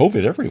it's just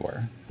COVID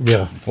everywhere.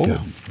 Yeah,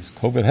 It's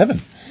COVID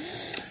heaven.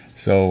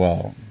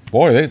 So.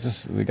 Boy,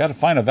 they got to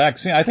find a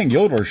vaccine. I think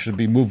yodelers should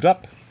be moved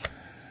up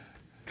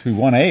to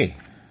 1A.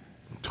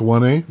 To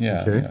 1A?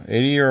 Yeah. Okay.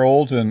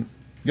 80-year-olds and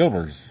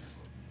yodelers.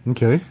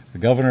 Okay. The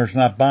governor's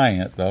not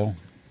buying it, though.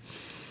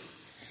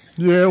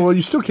 Yeah, well,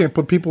 you still can't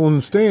put people in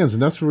the stands,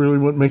 and that's really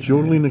what makes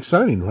yodeling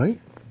exciting, right?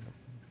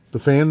 The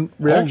fan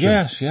reaction.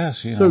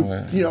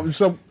 Oh, yes.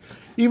 So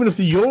even if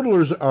the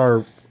yodelers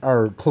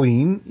are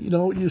clean,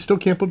 you still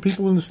can't put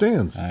people in the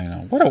stands. I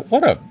know.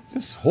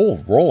 This whole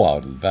rollout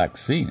of the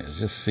vaccine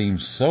just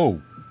seems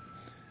so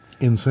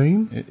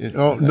insane.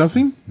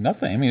 Nothing?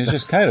 Nothing. I mean, it's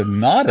just kind of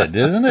knotted,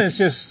 isn't it? It's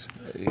just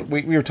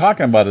we were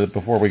talking about it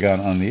before we got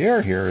on the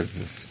air here. It's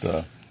just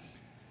the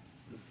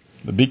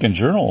Beacon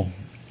Journal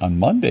on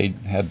Monday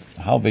had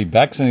how they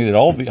vaccinated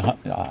all the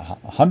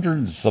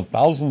hundreds of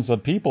thousands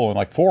of people in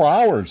like 4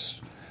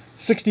 hours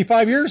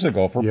 65 years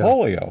ago for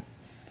polio.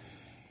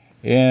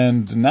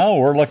 And now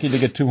we're lucky to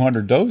get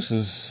 200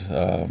 doses.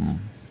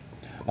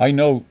 I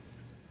know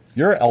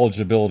your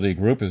eligibility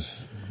group is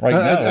right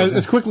now.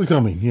 It's quickly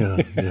coming. Yeah,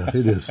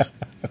 it is.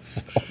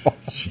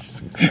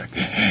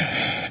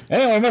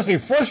 Anyway, it must be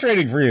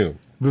frustrating for you.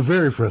 But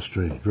very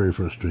frustrating. Very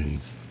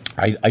frustrating.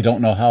 I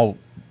don't know how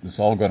it's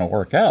all going to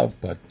work out,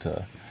 but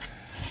and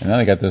then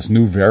I got this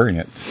new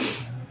variant.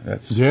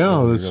 That's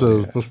supposed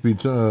to be.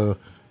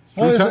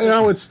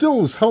 It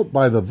still is helped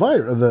by the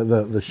virus,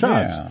 the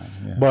shots.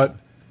 Yeah. But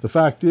the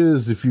fact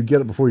is, if you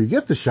get it before you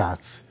get the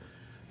shots,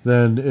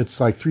 then it's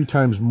like 3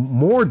 times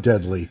more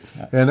deadly.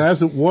 And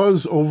as it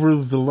was over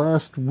the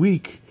last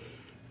week,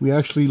 we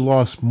actually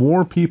lost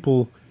more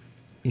people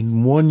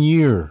in 1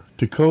 year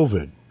to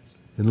COVID,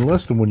 in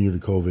less than 1 year to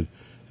COVID,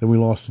 than we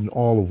lost in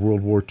all of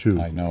World War II.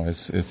 I know.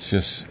 It's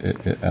just...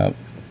 at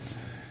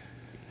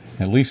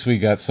least we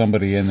got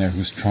somebody in there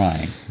who's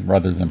trying,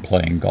 rather than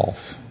playing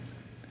golf.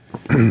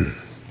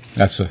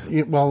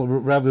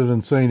 Rather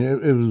than saying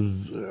it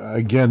was,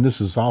 again,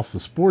 this is off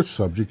the sports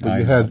subject, but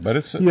you had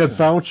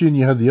Fauci and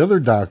you had the other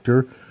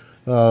doctor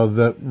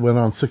that went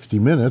on 60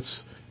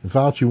 Minutes. And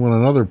Fauci went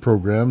on other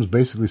programs,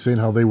 basically saying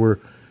how they were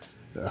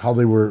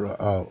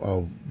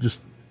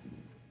just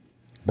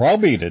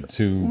browbeated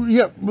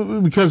to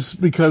because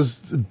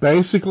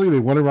basically they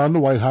went around the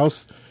White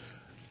House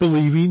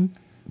believing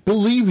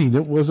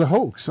it was a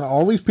hoax.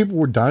 All these people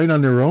were dying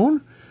on their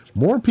own.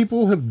 More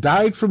people have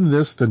died from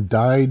this than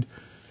died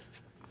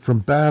from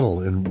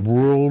battle and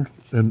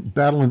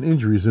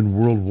injuries in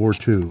World War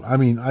II. I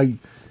mean,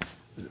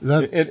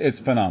 it's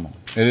phenomenal.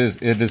 It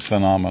is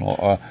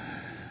phenomenal.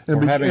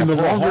 And the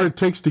longer it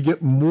takes to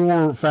get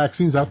more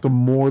vaccines out, the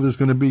more there's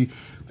going to be.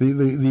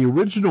 The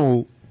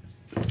original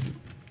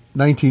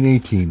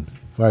 1918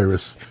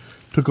 virus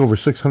took over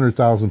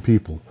 600,000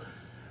 people.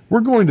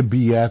 We're going to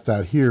be at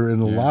that here,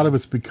 and a lot of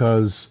it's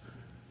because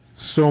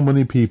so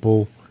many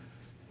people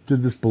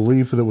did this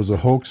belief that it was a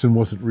hoax and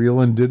wasn't real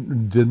and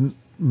didn't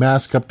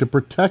mask up to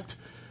protect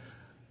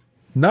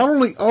not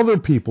only other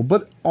people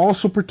but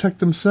also protect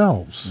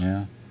themselves.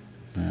 Yeah.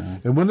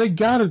 And when they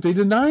got it, they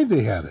denied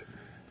they had it.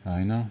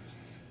 I know.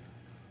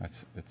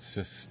 It's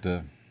just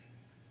a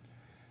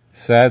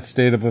sad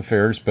state of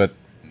affairs, but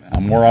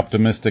I'm more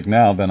optimistic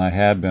now than I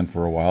had been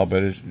for a while.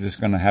 But it's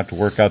just going to have to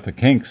work out the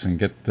kinks and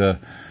get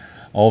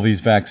all these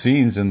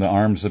vaccines in the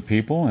arms of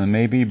people, and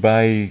maybe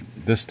by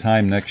this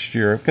time next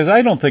year, because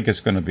I don't think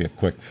it's going to be a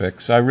quick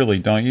fix. I really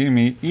don't.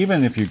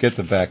 Even if you get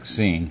the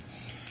vaccine,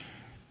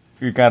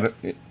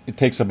 it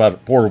takes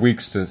about 4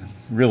 weeks to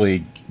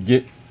really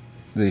get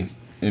the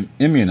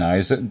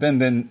immunized.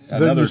 Then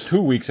another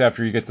 2 weeks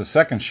after you get the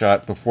second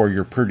shot before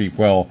you're pretty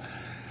well.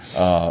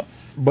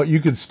 But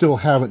you can still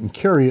have it and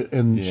carry it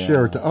and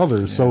share it to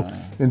others. Yeah. So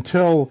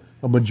until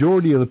a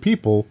majority of the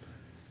people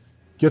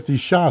get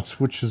these shots,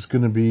 which is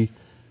going to be,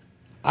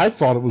 I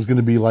thought it was going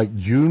to be like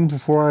June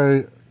before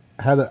I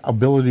had the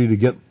ability to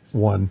get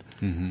one.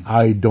 Mm-hmm.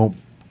 I don't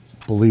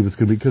believe it's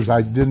going to be, because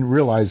I didn't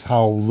realize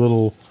how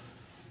little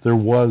there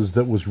was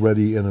that was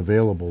ready and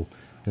available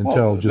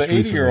until just the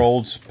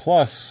 80-year-olds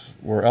plus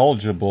were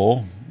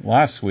eligible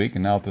last week,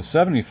 and now the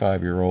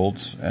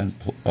 75-year-olds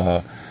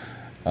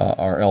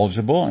are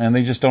eligible, and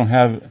they just don't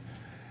have.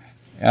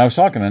 And I was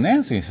talking to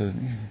Nancy. He says,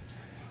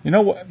 "You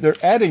know what? They're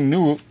adding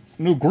new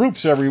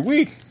groups every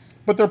week,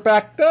 but they're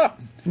backed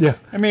up." Yeah.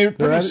 I mean,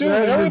 pretty soon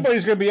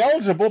everybody's going to be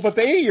eligible, but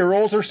the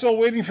 80-year-olds are still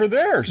waiting for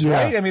theirs,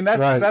 right? I mean,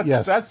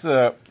 that's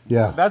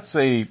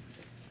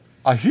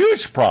a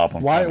huge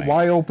problem.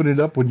 Why open it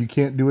up when you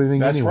can't do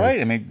anything anyway? That's right.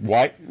 I mean,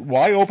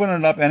 why open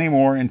it up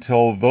anymore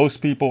until those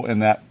people in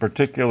that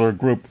particular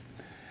group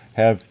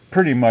have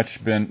pretty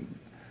much been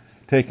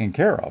taken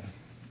care of?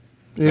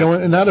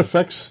 And that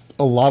affects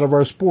a lot of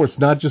our sports,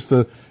 not just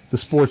the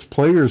sports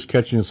players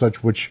catching and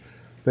such, which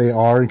they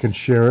are and can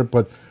share it,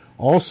 but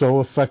also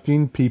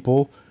affecting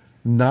people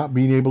not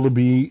being able to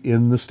be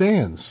in the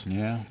stands.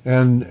 Yeah.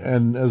 And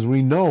as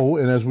we know,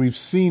 and as we've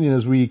seen, and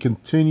as we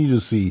continue to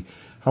see,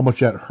 how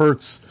much that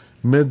hurts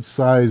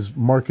mid-sized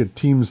market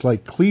teams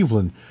like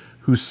Cleveland,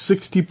 whose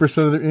 60%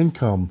 of their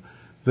income,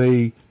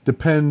 they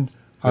depend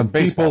on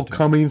people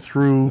coming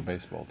through. The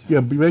baseball team.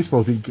 Yeah,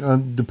 baseball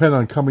team depend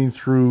on coming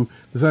through.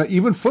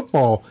 Even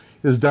football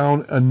is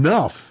down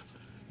enough,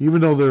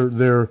 even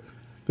though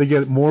they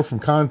get more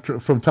from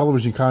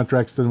television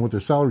contracts than what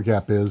their salary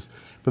cap is,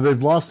 but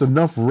they've lost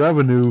enough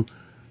revenue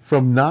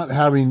from not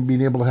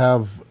being able to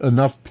have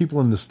enough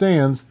people in the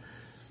stands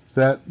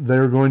that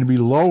they're going to be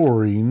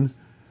lowering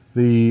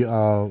the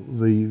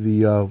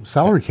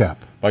salary cap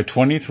by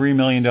 $23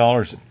 million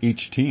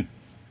each team.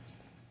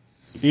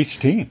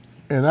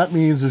 And that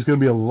means there's going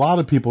to be a lot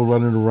of people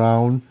running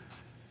around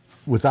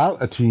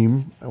without a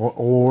team,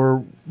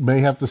 or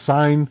may have to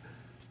sign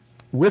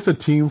with a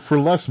team for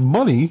less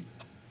money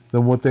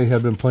than what they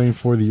had been playing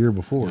for the year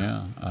before.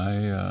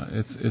 Yeah,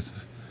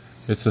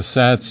 it's a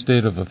sad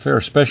state of affair,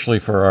 especially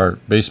for our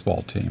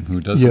baseball team, who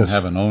doesn't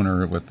have an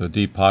owner with the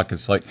deep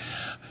pockets. Like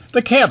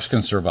the Cavs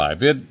can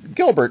survive.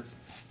 Gilbert,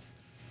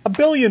 $1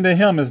 billion to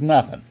him is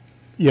nothing.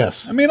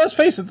 Yes. I mean, let's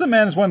face it, the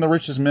man is one of the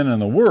richest men in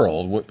the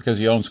world because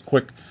he owns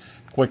Quicken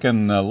Loans.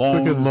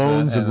 Quicken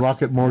Loans and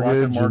Rocket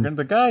Mortgage.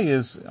 The guy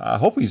is, I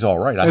hope he's all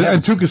right.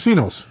 And 2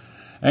 casinos.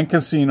 And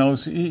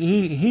casinos.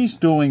 He's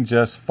doing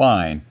just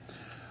fine.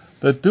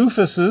 The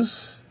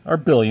doofuses are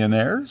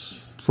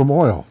billionaires. From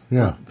oil,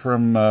 yeah.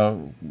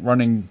 From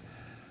running...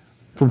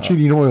 From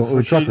cheating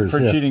oil truckers.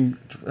 Cheating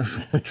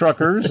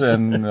truckers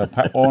and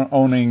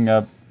owning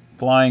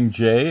Flying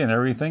J and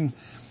everything.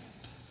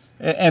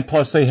 And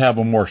plus, they have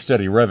a more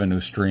steady revenue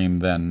stream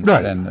than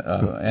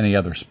any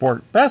other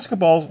sport.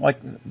 Basketball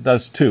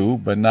does too,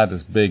 but not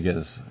as big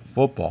as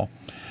football.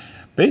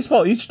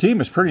 Baseball, each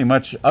team is pretty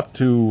much up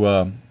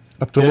to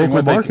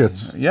local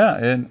markets.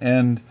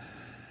 And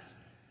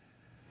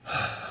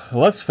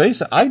let's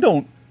face it,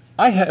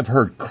 I have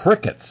heard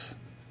crickets,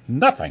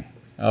 nothing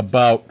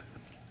about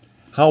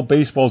how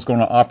baseball is going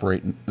to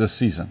operate this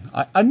season.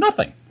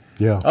 Nothing.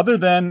 Yeah. Other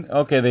than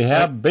they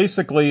have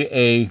basically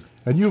a.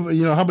 And you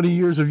know, how many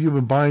years have you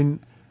been buying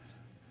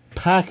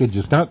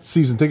packages, not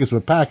season tickets,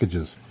 but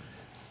packages?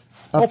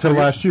 Up to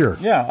last year.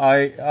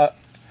 Yeah,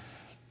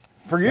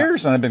 for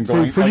years I've been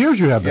going. For years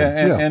you have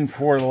been. And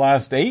for the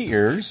last 8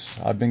 years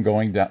I've been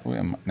going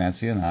down.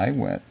 Nancy and I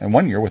went, and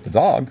 1 year with the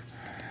dog,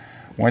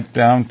 went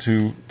down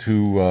to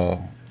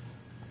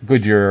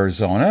Goodyear,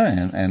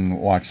 Arizona, and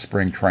watched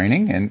spring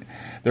training. And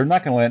they're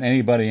not going to let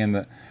anybody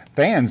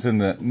fans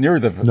near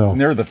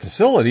the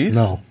facilities.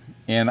 No.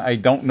 And I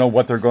don't know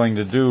what they're going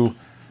to do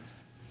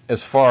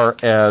as far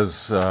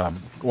as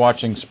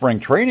watching spring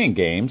training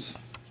games.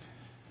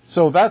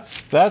 So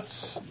that's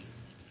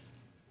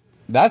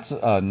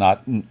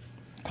not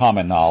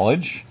common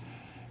knowledge.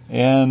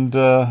 And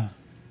and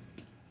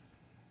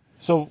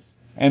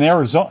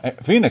Arizona,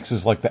 Phoenix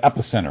is like the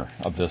epicenter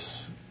of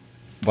this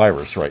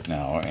virus right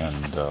now,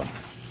 and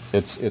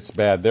it's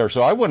bad there.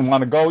 So I wouldn't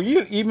want to go,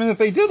 even if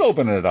they did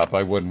open it up.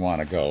 I wouldn't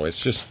want to go.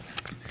 It's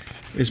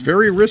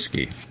very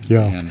risky.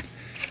 Yeah. And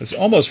it's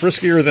almost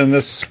riskier than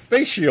this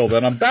face shield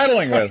that I'm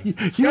battling with.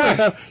 You're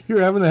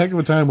having a heck of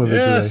a time with it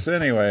today. Yes,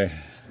 anyway.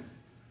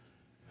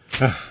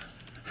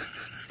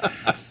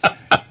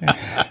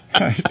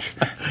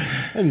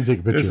 I need to take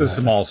a picture of that. It's a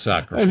small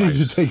sacrifice. I need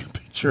to take a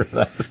picture of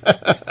that.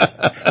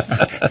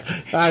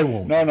 I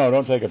won't. No,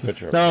 don't take a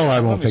picture of it. No,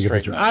 I won't take a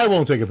picture. I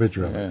won't take a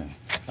picture of it.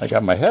 I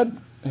got my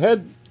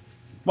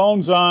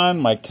headphones on,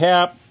 my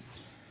cap.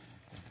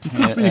 You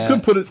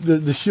could put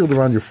the shield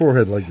around your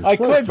forehead like this. I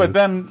could, but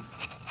then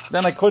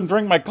I couldn't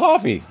drink my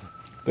coffee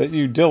that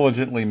you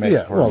diligently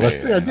made for me.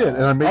 I did,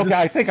 and I made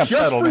I think I'm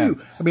settled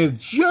in. I made it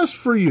just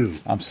for you.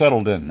 I'm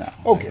settled in now.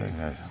 Okay.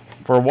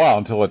 For a while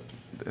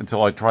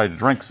until I try to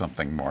drink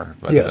something more.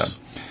 But, yes.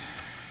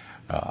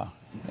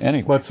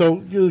 Anyway. But so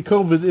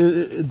COVID,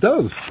 it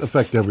does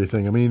affect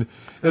everything. I mean,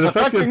 it's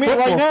affecting me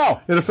right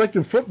now. It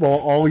affected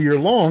football all year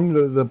long.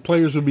 The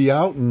players would be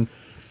out, and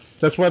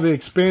that's why they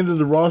expanded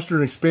the roster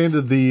and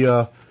expanded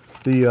the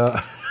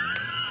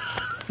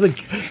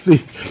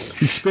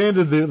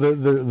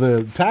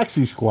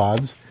taxi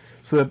squads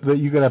so that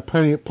you could have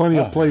plenty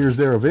of players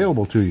there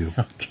available to you.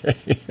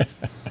 Okay.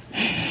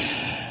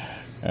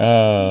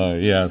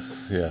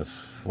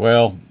 Yes.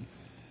 Well,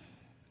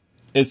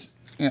 it's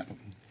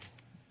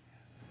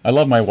I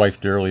love my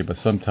wife dearly, but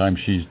sometimes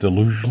she's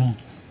delusional.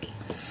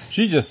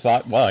 She just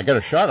thought, well, I got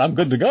a shot, I'm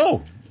good to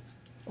go.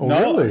 Oh,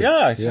 really?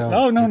 Yeah.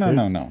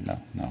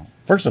 No.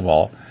 First of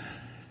all,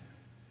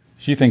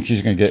 she thinks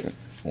she's going to get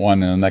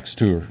one in the next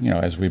two,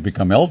 as we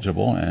become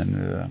eligible,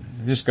 and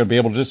just going to be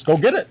able to just go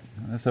get it.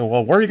 I said,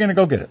 well, where are you going to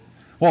go get it?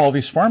 Well, all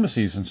these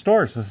pharmacies and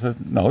stores. I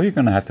said, no, you're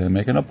going to have to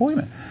make an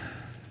appointment.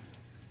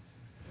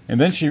 And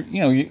then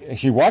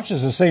she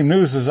watches the same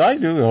news as I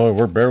do. Oh,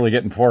 we're barely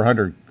getting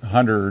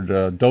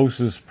 400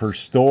 doses per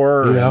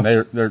store, and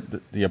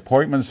the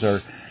appointments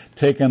are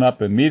taken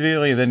up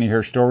immediately. Then you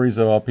hear stories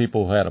about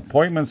people who had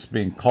appointments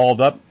being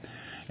called up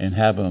and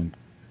have them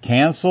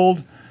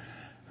canceled.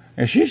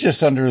 And she's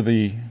just under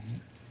the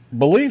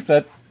belief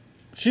that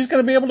she's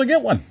going to be able to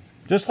get one,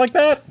 just like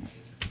that.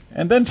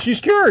 And then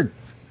she's cured.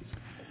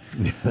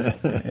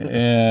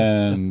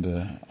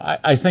 And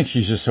I think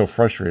she's just so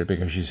frustrated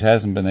because she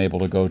hasn't been able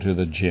to go to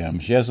the gym.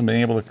 She hasn't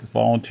been able to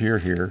volunteer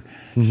here.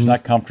 Mm-hmm. She's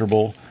not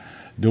comfortable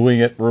doing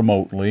it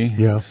remotely.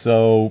 Yeah.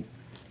 So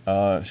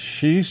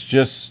she's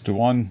just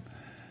one.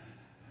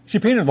 She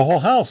painted the whole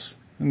house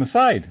in the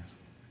side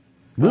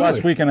the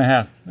last week and a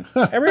half.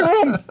 Every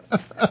room.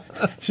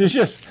 She's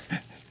just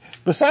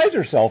besides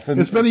herself.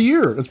 And it's been a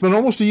year. It's been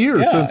almost a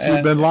year since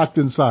we've been locked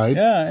inside.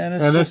 Yeah,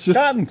 and it's just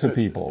gotten to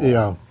people.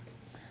 Yeah.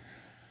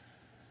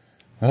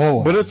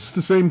 Oh, but it's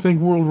the same thing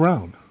world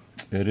round.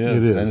 It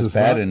is. And it's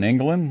bad in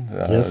England,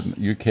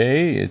 UK.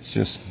 It's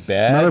just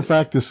bad. As a matter of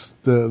fact,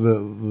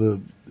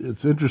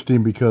 it's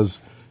interesting because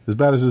as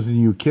bad as it is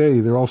in the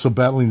UK, they're also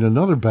battling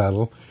another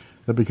battle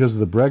that because of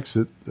the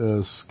Brexit,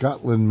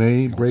 Scotland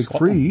may break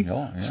free.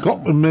 Yeah.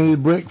 Scotland may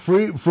break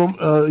free from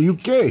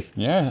UK.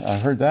 Yeah, I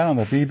heard that on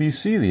the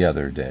BBC the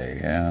other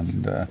day,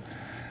 and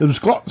there's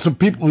got some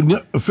people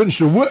who finish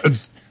their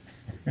words.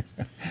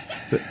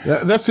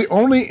 That's the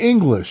only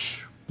English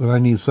that I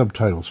need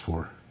subtitles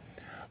for.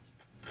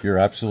 You're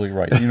absolutely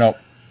right. You know,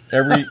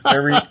 every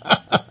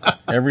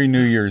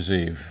New Year's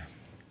Eve,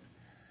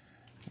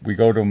 we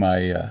go to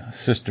my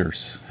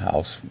sister's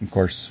house. Of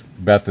course,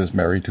 Beth is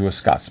married to a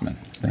Scotsman.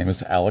 His name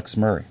is Alex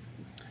Murray.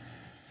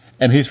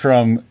 And he's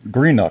from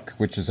Greenock,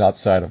 which is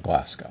outside of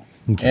Glasgow.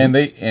 Okay. And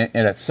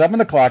at 7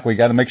 o'clock, we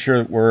got to make sure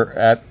that we're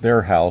at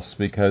their house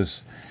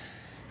because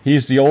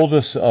he's the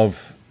oldest of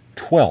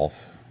 12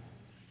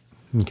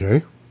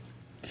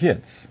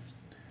 kids.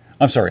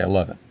 I'm sorry,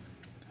 11.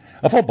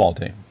 A football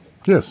team.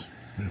 Yes.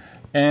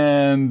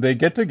 And they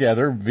get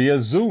together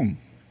via Zoom.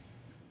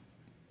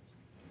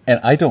 And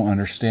I don't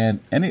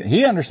understand any.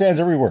 He understands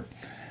every word.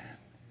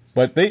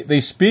 But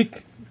they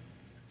speak.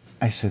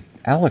 I said,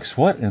 Alex,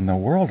 what in the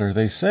world are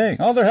they saying?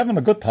 Oh, they're having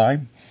a good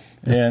time.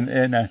 And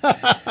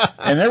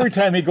every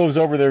time he goes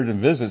over there to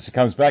visit, he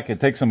comes back. It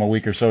takes him a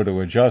week or so to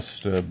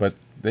adjust. But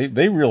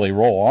they really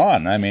roll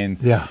on. I mean,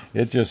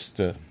 it just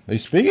they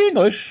speak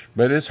English,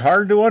 but it's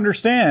hard to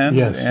understand.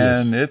 Yes,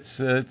 and yes.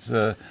 it's.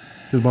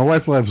 Because my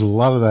wife loves a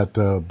lot of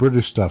that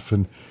British stuff,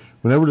 and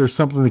whenever there's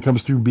something that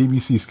comes through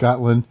BBC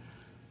Scotland,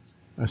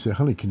 I say,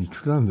 honey, can you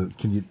turn on the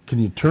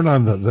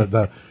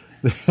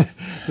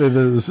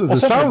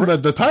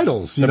sound, the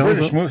titles, you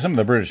know? Some of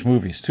the British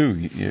movies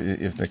too,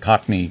 if the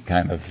Cockney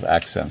kind of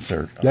accents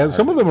are. Yeah,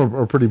 some of them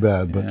are pretty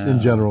bad, but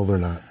in general they're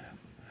not.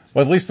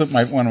 Well, at least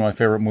one of my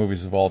favorite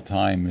movies of all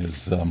time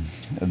is the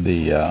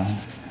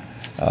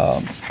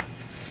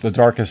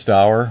Darkest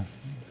Hour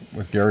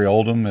with Gary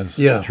Oldman as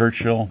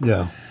Churchill.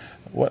 Yeah.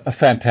 What a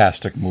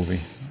fantastic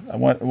movie!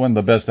 One of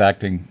the best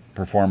acting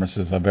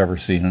performances I've ever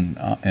seen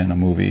in a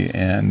movie,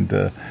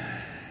 and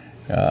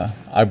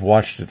I've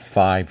watched it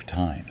 5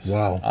 times.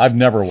 Wow! I've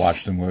never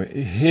watched a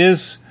movie.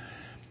 His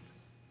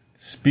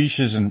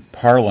speeches in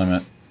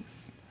Parliament,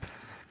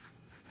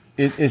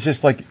 it's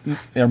just like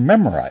they're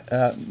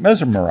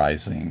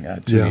mesmerizing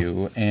to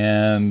you,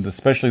 and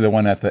especially the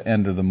one at the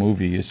end of the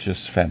movie is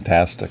just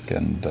fantastic.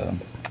 And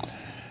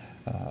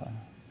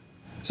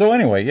so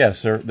anyway,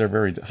 yes, they're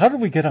very. How did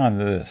we get on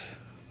to this?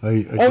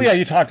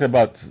 You talked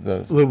about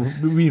the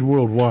read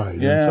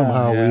worldwide.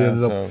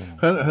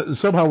 And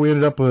somehow we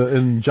ended up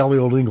in jolly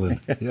old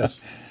England.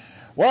 Yes.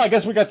 Well, I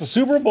guess we got the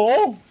Super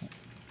Bowl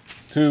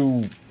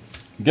to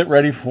get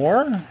ready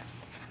for.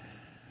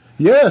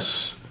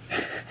 Yes.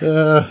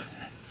 The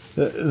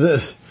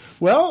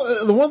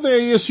one thing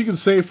I guess you can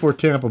say for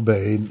Tampa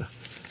Bay,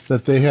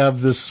 that they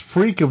have this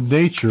freak of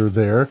nature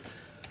there,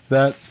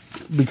 that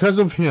because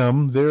of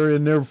him, they're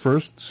in their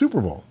first Super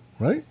Bowl,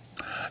 right?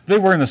 They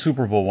were in the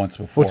Super Bowl once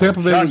before. Well,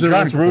 Tampa Bay was there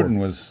John Gruden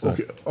was.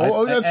 Okay.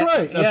 That's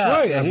right.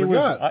 I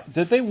forgot.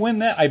 Did they win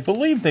that? I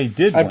believe they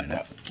did win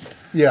it.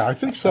 Yeah, I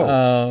think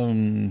so.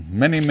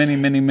 Many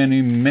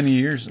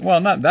years. Well,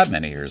 not that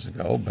many years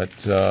ago, but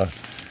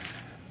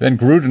then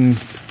Gruden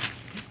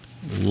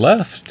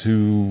left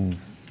to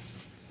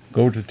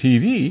go to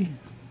TV.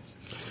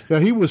 Yeah,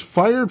 he was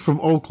fired from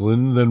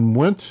Oakland, then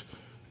went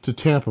to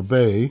Tampa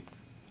Bay,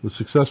 was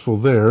successful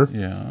there.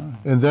 Yeah.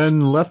 And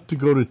then left to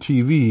go to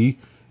TV,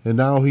 and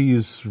now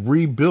he's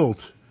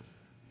rebuilt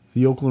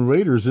the Oakland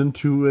Raiders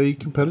into a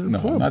competitive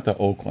club. No, not the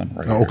Oakland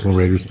Raiders. Oakland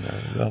Raiders.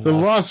 The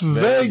Las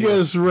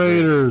Vegas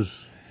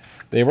Raiders.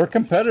 They were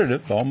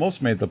competitive,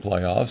 almost made the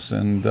playoffs,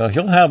 and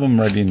he'll have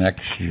them ready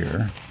next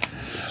year.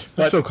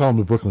 I still call them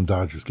the Brooklyn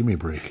Dodgers. Give me a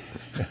break.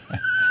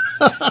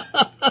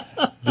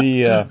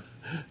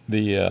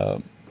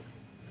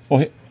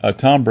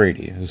 Tom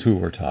Brady is who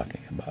we're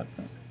talking about.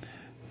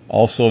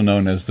 Also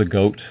known as the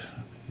GOAT,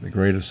 the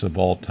greatest of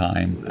all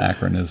time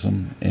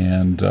acronym,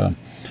 and a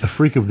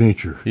freak of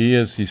nature.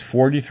 He's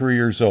 43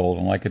 years old,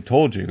 and like I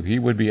told you, he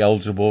would be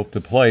eligible to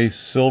play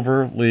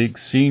Silver League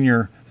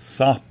Senior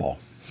Softball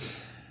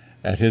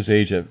at his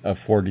age of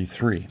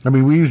 43. I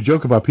mean, we used to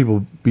joke about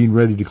people being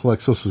ready to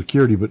collect Social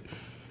Security, but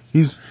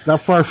he's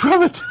not far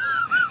from it.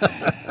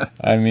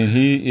 I mean,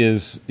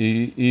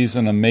 he's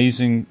an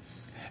amazing,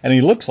 and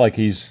he looks like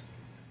he's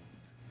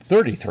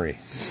 33,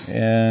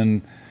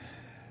 and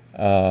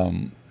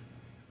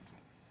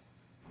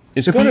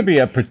it's going to be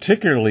a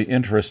particularly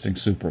interesting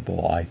Super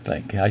Bowl, I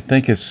think. I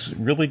think it's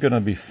really going to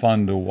be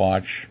fun to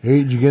watch.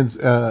 Age against.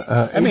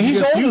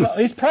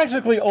 He's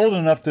practically old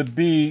enough to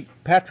be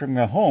Patrick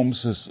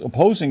Mahomes, his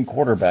opposing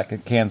quarterback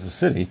at Kansas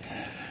City,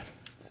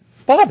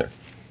 father.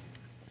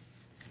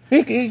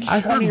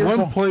 I heard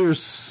one player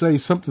say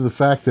something to the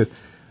fact that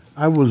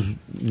I was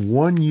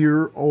 1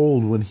 year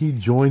old when he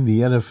joined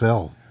the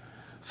NFL.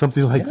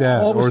 Something like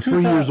that. Or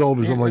 3 years old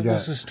or something like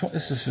that.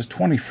 This is his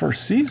 21st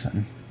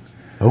season.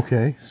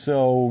 Okay.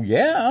 So,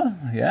 yeah.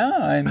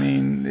 I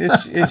mean,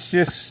 it's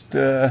just...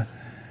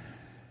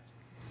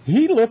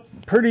 he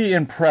looked pretty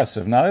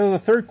impressive. Now, it was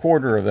the third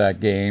quarter of that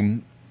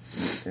game.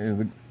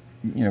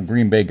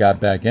 Green Bay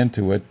got back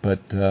into it, but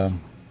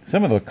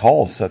some of the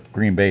calls that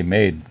Green Bay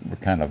made were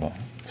kind of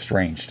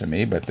strange to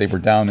me, but they were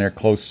down there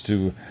close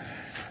to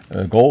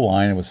the goal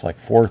line. It was like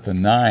 4th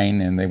and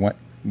 9, and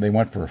they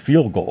went for a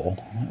field goal,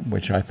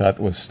 which I thought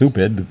was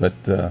stupid, but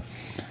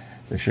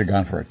they should have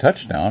gone for a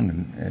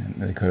touchdown, and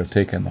they could have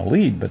taken the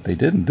lead, but they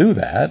didn't do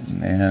that,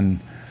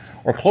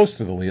 or close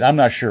to the lead. I'm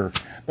not sure.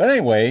 But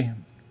anyway,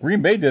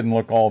 Green Bay didn't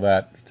look all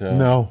that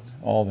No.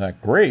 all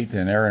that great,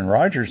 and Aaron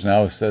Rodgers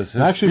now says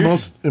his Actually,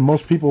 future-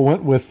 most people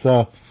went with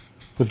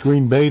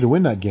Green Bay to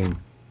win that game.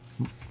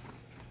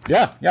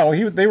 Yeah.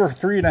 Well, they were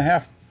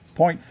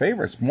 3.5-point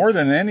favorites, more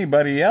than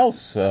anybody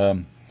else. But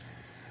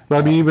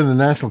I mean, even the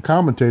national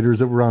commentators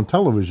that were on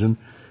television,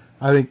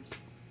 I think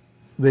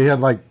they had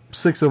like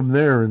 6 of them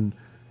there,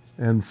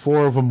 and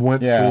 4 of them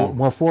went.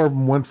 Yeah. 4 of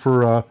them went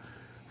for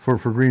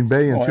Green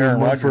Bay, and 2 Aaron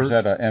went Rodgers for.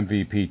 had an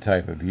MVP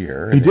type of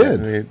year. He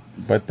did.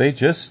 But the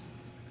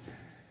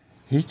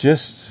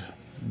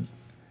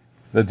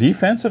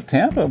defense of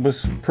Tampa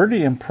was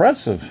pretty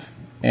impressive,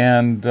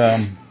 and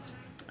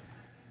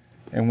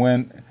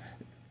when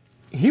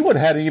he would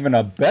have had even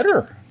a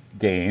better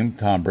game,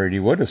 Tom Brady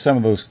would, if some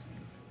of those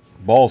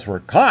balls were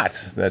caught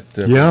that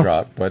were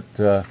dropped. But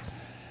there's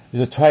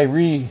a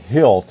Tyree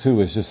Hill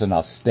too is just an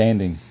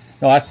outstanding.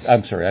 No, that's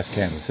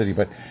Kansas City,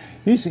 but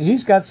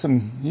he's got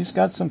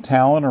some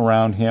talent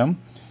around him.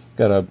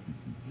 Got a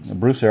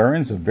Bruce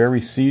Arians, a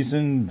very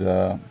seasoned,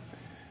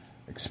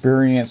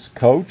 experienced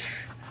coach.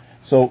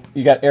 So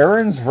you got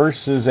Arians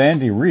versus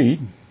Andy Reid,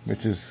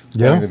 which is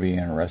going to be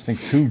interesting.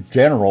 2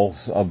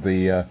 generals of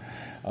the.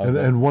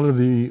 And one of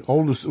the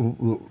oldest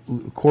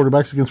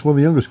quarterbacks against one of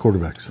the youngest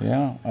quarterbacks.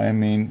 Yeah, I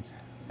mean,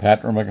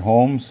 Patrick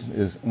Mahomes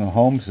is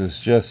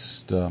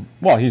just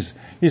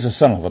he's a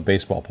son of a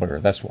baseball player.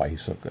 That's why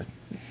he's so good.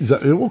 Is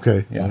that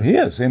okay? Yeah, he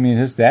is. I mean,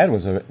 his dad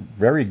was a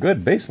very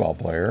good baseball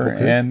player,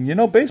 and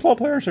baseball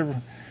players are.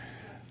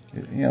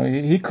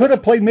 He could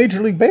have played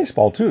Major League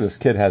Baseball too. This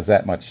kid has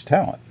that much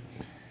talent,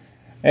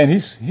 and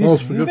he's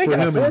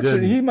making a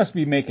fortune. He must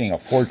be making a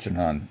fortune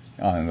on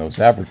those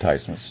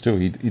advertisements too.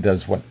 He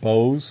does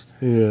Bose,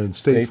 and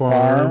State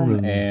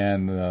Farm,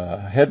 and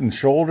Head and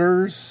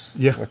Shoulders,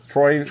 with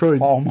Troy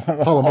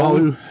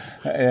Polamalu,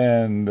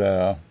 and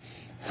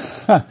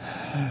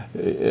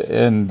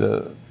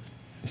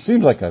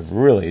seems like a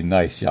really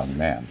nice young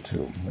man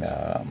too.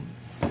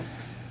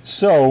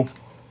 So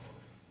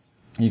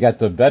you got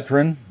the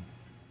veteran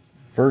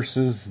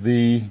versus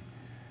the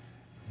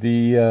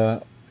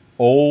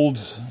old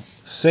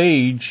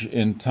sage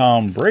in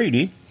Tom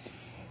Brady.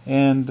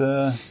 And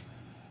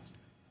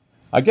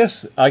I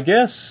guess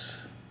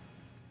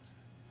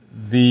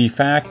the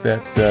fact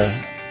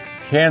that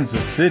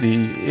Kansas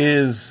City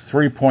is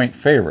 3-point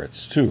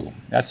favorites too.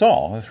 That's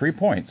all. 3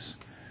 points.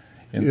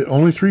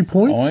 Only 3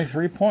 points. Only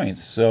 3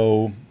 points.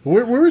 So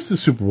where is the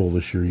Super Bowl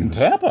this year? In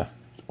Tampa.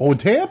 Oh, in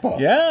Tampa.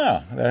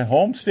 Yeah, their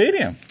home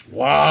stadium.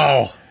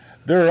 Wow.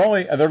 They're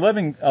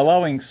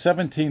allowing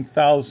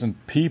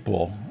 17,000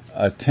 people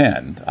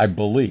attend, I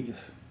believe.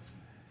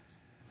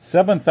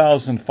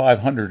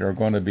 7,500 are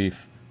going to be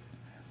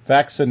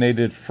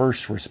vaccinated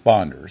first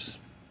responders.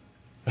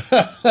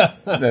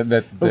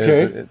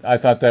 Okay. I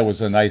thought that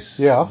was a nice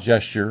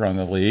gesture on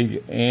the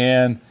league.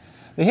 And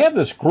they have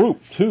this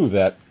group, too,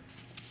 that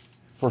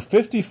for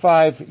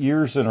 55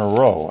 years in a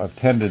row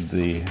attended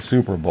the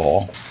Super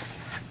Bowl,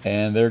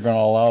 and they're going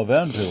to allow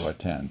them to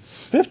attend.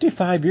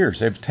 55 years.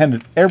 They've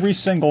attended every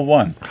single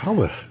one. How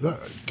much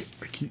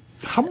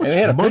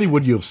money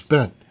would you have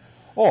spent?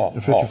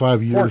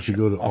 55 years to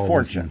go to all a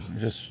fortune.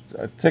 Just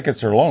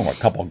tickets are alone a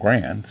couple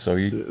grand, so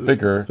you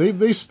figure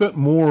they spent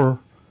more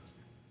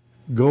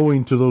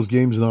going to those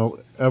games than I'll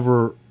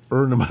ever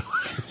earn in my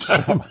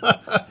lifetime.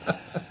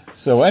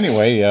 So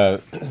anyway,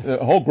 the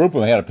whole group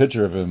of them had a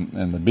picture of him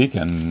in the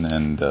Beacon,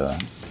 and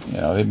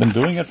they've been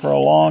doing it for a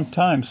long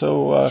time.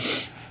 So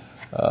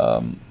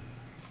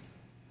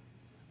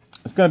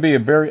it's going to be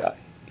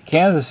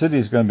Kansas City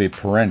is going to be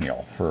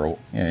perennial for.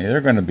 They're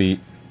going to be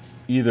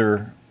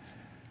either.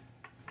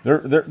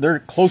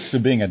 They're close to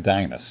being a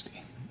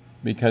dynasty,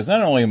 because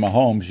not only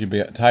Mahomes, you've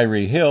got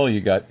Tyree Hill,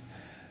 you got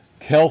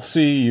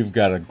Kelsey, you've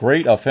got a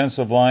great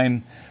offensive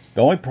line.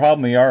 The only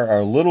problem they are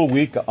a little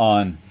weak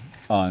on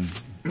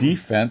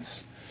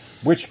defense,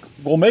 which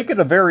will make it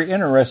a very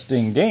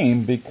interesting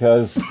game,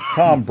 because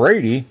Tom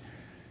Brady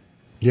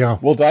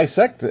will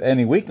dissect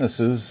any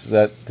weaknesses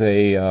that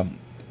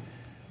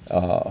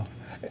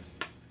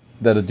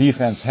that a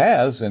defense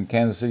has, and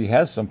Kansas City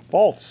has some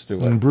faults to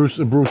it. And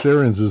Bruce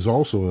Arians is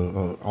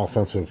also an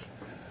offensive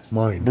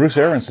mind. Bruce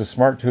Arians is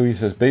smart too. He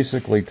says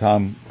basically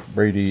Tom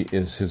Brady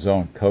is his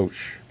own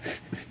coach.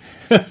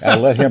 I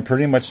let him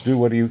pretty much do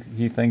what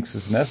he thinks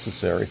is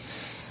necessary.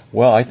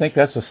 Well, I think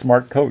that's a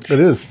smart coach.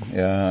 It is.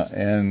 Yeah,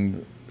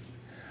 and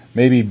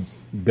maybe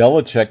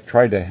Belichick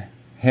tried to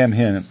hem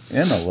him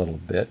in a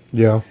little bit.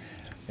 Yeah.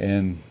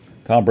 And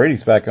Tom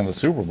Brady's back in the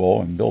Super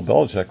Bowl, and Bill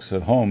Belichick's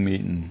at home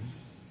eating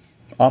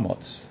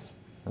omelets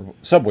or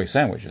Subway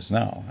sandwiches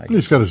now.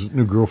 He's got his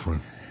new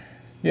girlfriend.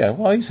 Yeah,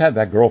 well, he's had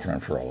that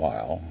girlfriend for a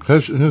while.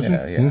 Has he?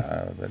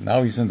 Yeah. But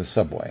now he's into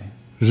Subway.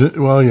 Is it?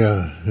 Well,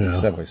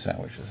 yeah. Subway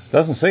sandwiches.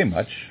 Doesn't say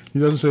much. He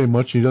doesn't say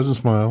much. He doesn't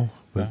smile.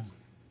 But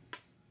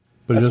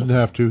he doesn't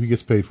have to. He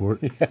gets paid for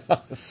it. Yeah,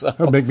 so. That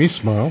would make me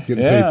smile,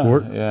 getting paid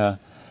for it. Yeah.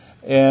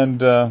 And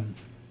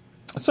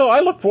so I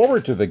look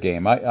forward to the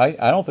game. I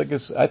don't think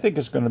I think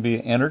it's going to be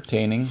an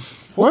entertaining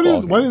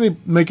football game. Why do they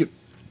make it,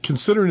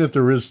 considering that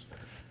there is,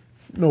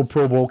 no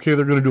Pro Bowl. Okay,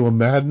 they're going to do a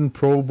Madden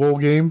Pro Bowl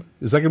game.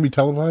 Is that going to be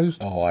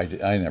televised? Oh, I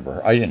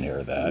didn't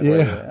hear that.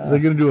 Yeah, they're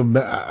going to do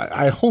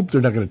I hope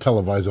they're not going to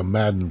televise a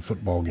Madden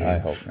football game. I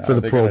hope not. For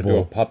the Pro Bowl. Are they going to do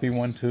a puppy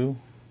one too?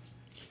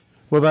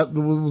 Well,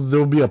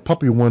 there'll be a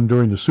puppy one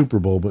during the Super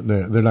Bowl, but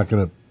they're not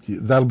going to.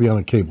 That'll be on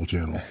a cable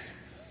channel.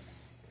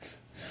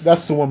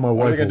 That's the one my wife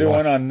will watch. Are they going to do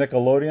one on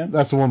Nickelodeon?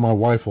 That's the one my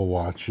wife will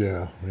watch.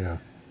 Yeah.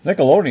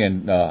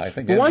 Nickelodeon, I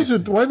think. Why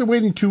are they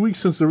waiting 2 weeks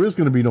since there is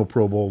going to be no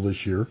Pro Bowl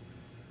this year?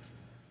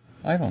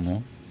 I don't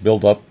know.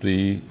 Build up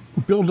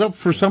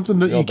for something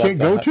that you can't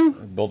go to?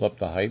 Build up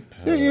the hype.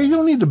 Yeah, you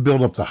don't need to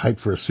build up the hype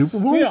for a Super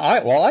Bowl. Yeah,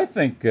 I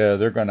think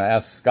they're going to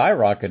ask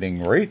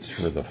skyrocketing rates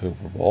for the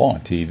Super Bowl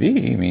on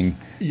TV. I mean,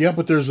 yeah,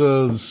 but there's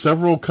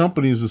several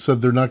companies that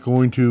said they're not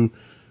going to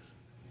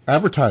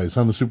advertise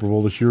on the Super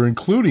Bowl this year,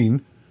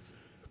 including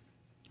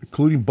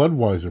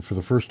Budweiser for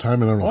the first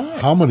time in I don't know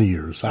how many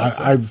years.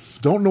 I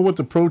don't know what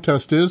the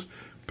protest is.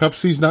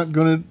 Pepsi's not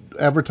going to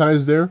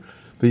advertise there.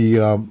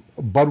 The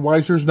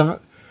Budweiser's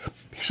not.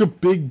 These are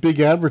big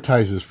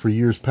advertisers for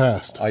years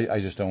past. I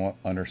just don't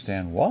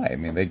understand why. I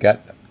mean, they got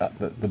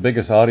the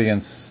biggest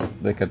audience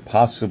they could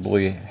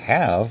possibly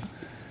have,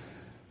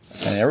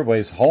 and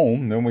everybody's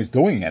home. Nobody's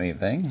doing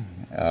anything.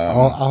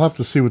 I'll have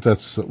to see what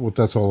that's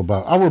all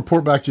about. I'll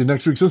report back to you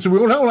next week since we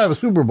don't have a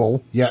Super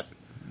Bowl yet.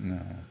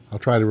 No. I'll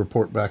try to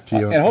report back to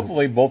you. And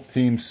hopefully both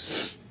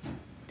teams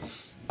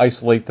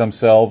isolate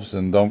themselves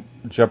and don't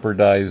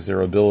jeopardize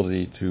their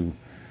ability to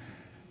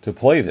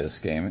play this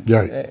game.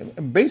 Yeah.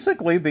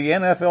 Basically, the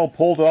NFL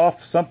pulled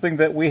off something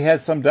that we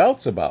had some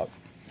doubts about.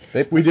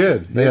 We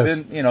did. Yes.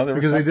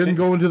 Because they didn't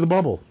go into the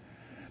bubble.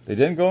 They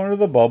didn't go into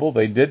the bubble.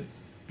 They did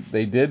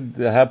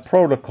have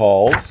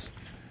protocols,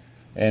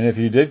 and if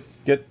you did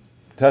get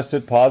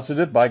tested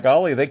positive, by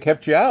golly, they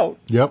kept you out.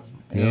 Yep.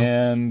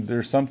 And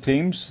there's some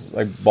teams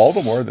like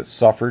Baltimore that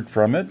suffered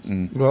from it.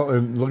 And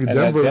look at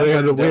Denver. They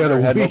had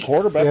no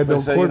quarterback. They had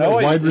no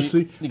quarterback. Wide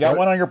receiver. You got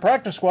one on your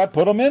practice squad.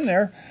 Put him in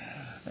there.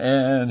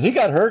 And he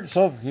got hurt,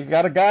 so you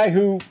got a guy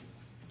who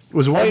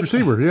was a wide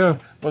receiver. Yeah,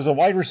 was a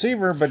wide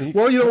receiver, but he.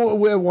 Well,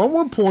 at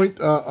one point,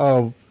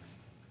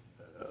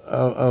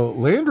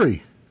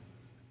 Landry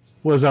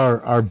was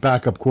our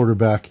backup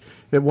quarterback.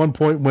 At one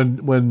point,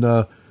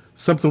 when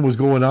something was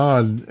going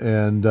on,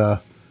 and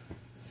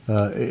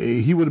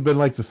he would have been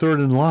like the third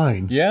in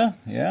line. Yeah.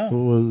 It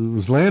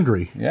was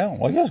Landry. Yeah,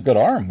 well, he has a good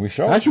arm. We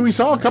saw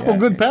a couple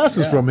good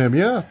passes from him.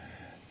 Yeah.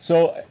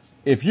 So.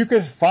 If you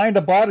could find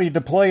a body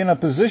to play in a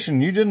position,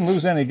 you didn't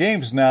lose any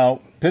games.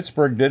 Now,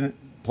 Pittsburgh didn't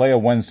play a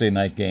Wednesday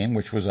night game,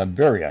 which was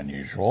very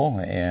unusual,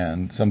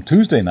 and some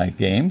Tuesday night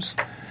games.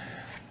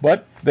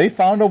 But they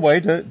found a way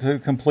to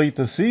complete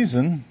the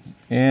season,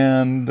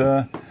 and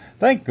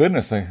thank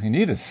goodness they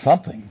needed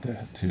something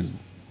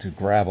to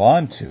grab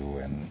onto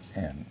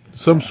and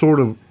some sort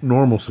of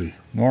normalcy.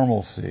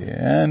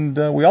 And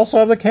we also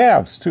have the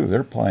Cavs too.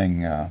 They're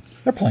playing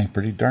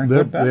pretty darn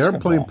good basketball. They are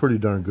playing pretty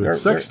darn good.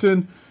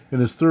 Sexton. In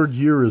his third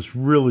year is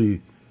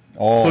really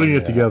putting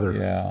it together.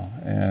 Yeah,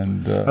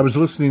 and I was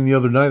listening the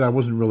other night. I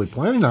wasn't really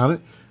planning on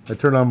it. I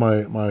turned on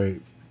my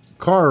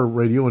car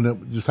radio, and it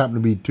just happened to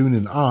be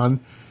tuning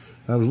on.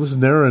 I was listening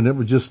there, and it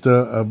was just they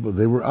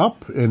were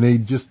up, and they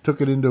just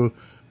took it into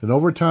an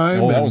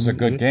overtime. Oh, that was a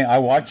good game. I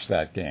watched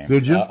that game.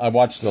 Did you? I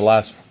watched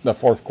the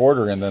fourth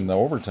quarter, and then the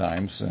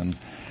overtimes,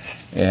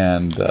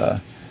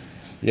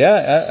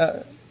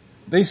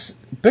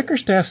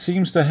 Bickerstaff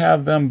seems to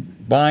have them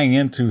buying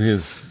into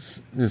his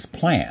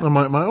plan. Well,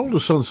 my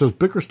oldest son says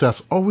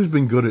Bickerstaff's always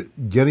been good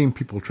at getting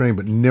people trained,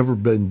 but never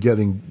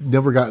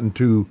gotten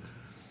to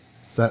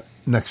that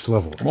next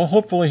level. Well,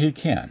 hopefully he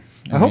can.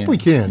 I hope he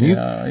can.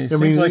 He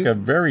seems like a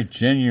very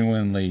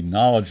genuinely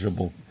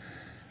knowledgeable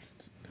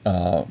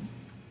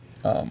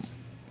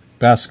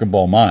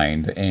basketball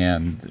mind,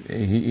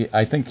 and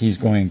I think he's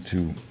going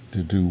to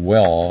do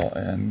well,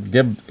 and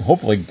given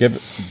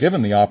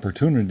the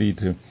opportunity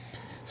to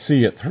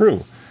see it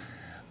through.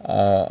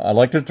 I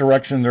like the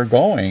direction they're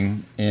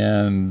going,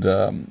 and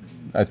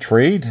a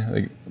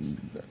trade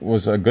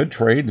was a good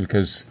trade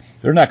because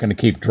they're not going to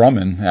keep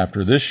Drummond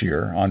after this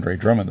year. Andre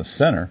Drummond, the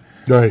center.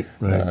 Right.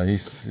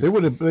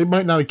 They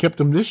might not have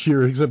kept him this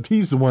year, except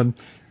he's the one.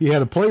 He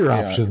had a player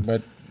option.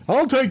 But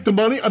I'll take the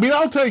money. I mean,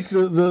 I'll take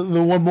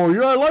the one more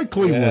year. I like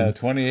Cleveland. Yeah,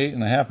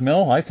 $28.5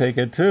 million. I take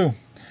it too.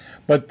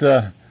 But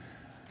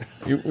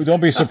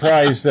don't be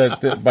surprised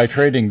that by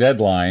trading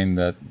deadline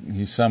that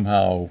he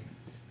somehow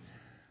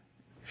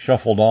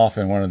shuffled off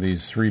in one of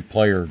these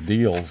 3-player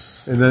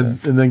deals, and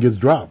then gets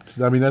dropped.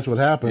 I mean, that's what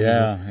happens.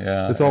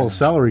 Yeah. It's all a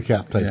salary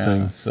cap type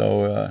thing.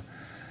 So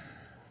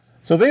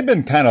they've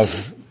been kind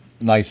of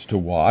nice to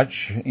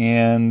watch,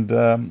 and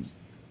so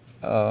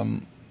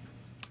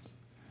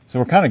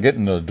we're kind of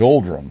getting the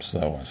doldrums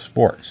though in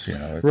sports.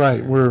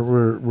 Right.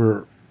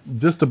 We're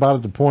just about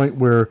at the point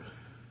where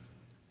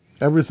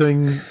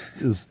everything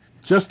is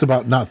just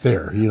about not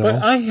there,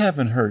 But I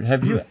haven't heard.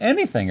 Have you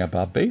anything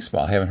about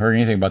baseball? I haven't heard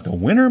anything about the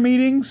winter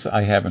meetings.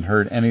 I haven't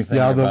heard anything.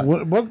 Yeah,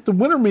 the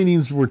winter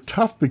meetings were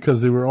tough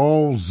because they were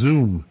all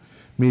Zoom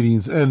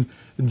meetings, and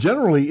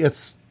generally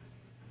it's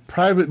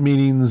private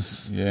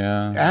meetings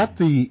at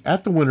the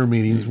winter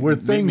meetings where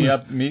things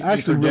meet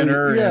actually me for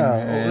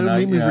dinner.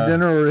 Meet me for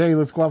dinner, or hey,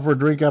 let's go out for a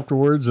drink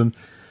afterwards, and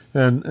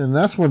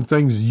that's when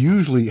things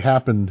usually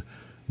happened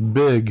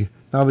big.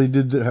 Now they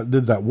did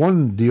that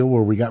one deal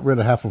where we got rid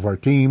of half of our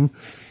team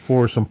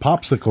for some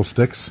popsicle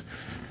sticks,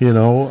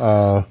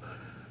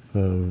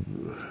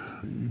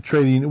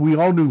 trading. We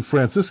all knew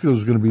Francisco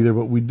was going to be there,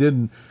 but we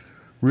didn't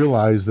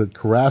realize that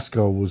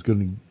Carrasco was going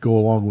to go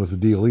along with the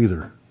deal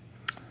either.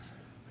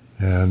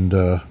 And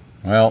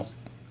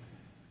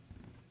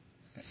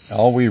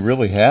all we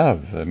really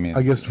have,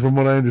 I guess from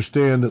what I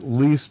understand, at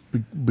least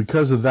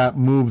because of that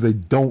move, they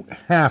don't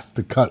have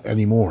to cut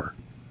anymore.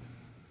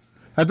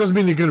 That doesn't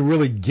mean they're going to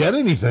really get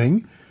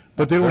anything,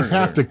 but they don't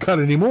have to cut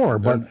anymore.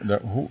 But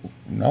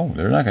no,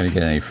 they're not going to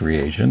get any free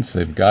agents.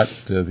 They've got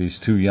these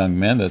two young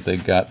men that they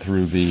got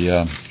through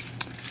the.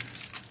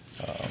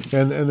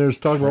 And there's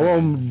talk about,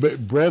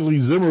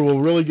 Bradley Zimmer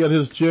will really get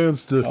his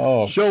chance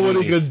to show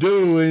what he can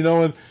do,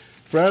 And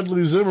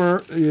Bradley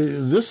Zimmer,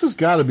 this has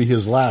got to be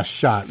his last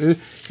shot.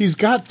 He's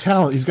got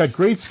talent. He's got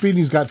great speed. And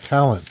he's got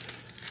talent.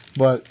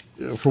 But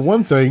for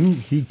one thing,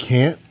 he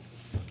can't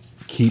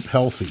keep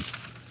healthy.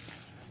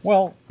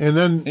 Well, and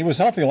then he was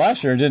healthy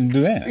last year and didn't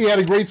do anything. He had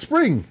a great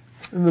spring.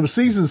 And the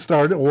season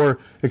started, or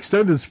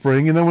extended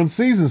spring, and then when the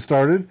season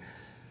started,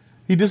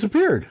 he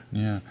disappeared.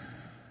 Yeah.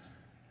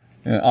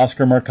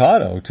 Oscar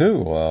Mercado,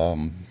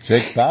 too.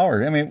 Jake Bauer.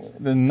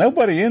 There's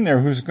nobody in there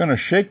who's going to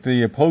shake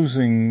the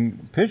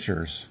opposing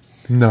pitchers.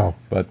 No.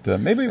 But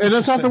maybe. And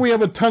it's not that we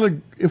have a ton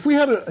of. If we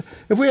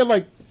had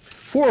like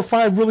 4 or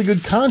 5 really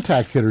good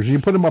contact hitters, and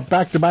you put them up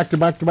back to back to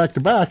back to back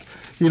to back,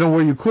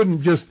 where you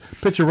couldn't just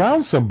pitch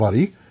around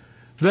somebody,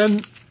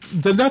 then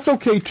that's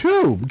okay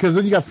too, because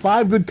then you got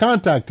 5 good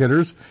contact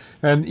hitters,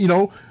 and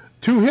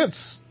 2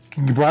 hits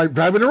can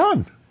drive in a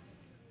run.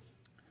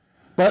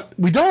 But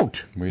we don't.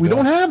 We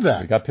don't have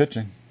that. We got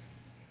pitching.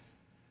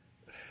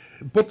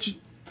 But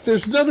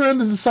there's another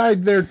end of the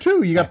side there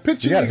too. You got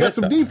pitching, you got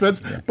some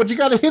defense, but you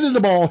got to hit the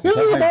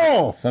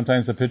ball.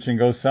 Sometimes the pitching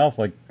goes south,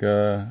 like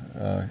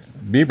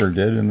Bieber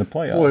did in the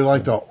playoffs. Boy,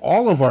 like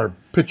all of our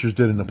pitchers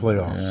did in the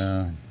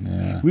playoffs.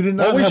 Yeah. We did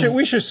not.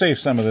 We should save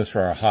some of this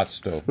for our hot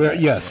stove. Well,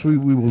 yes, we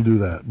will do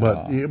that.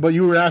 But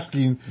you were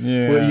asking,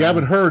 well, you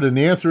haven't heard, and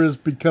the answer is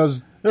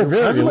because there's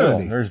very little.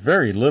 There's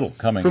very little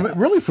coming.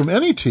 From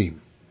any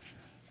team.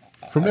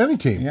 From any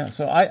team. Yeah.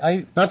 So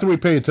I not that we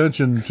pay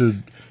attention to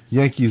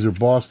Yankees or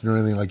Boston or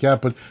anything like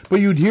that, but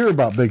you'd hear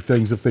about big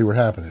things if they were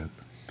happening.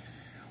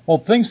 Well,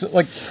 things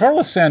like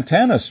Carlos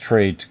Santana's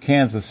trade to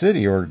Kansas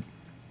City,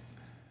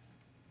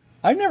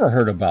 I never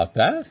heard about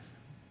that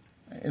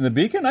in the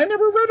Beacon. I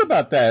never read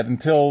about that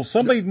until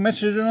somebody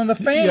mentioned it on the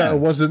Fan. Yeah, it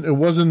wasn't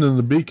in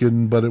the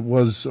Beacon, but it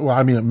was. Well,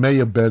 it may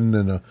have been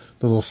in a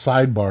little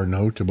sidebar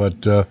note,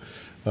 but.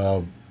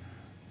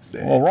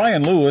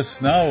 Ryan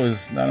Lewis now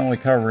is not only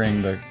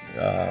covering the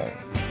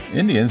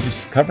Indians,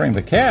 he's covering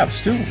the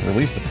Cavs too, for at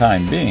least the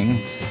time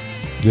being.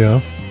 Yeah.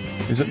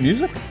 Is it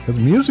music? It's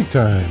music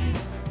time.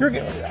 Our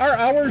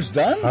hour's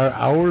done? Our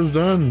hour's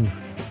done.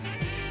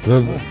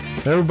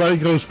 Everybody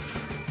goes,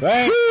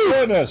 thank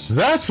goodness.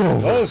 That's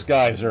over. Those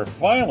guys are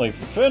finally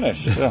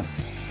finished.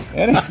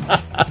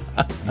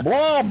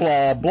 Blah,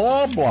 blah,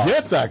 blah, blah.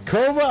 Get that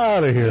cobra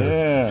out of here.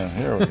 Yeah,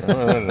 here we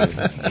go.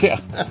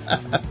 Yeah.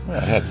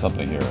 I had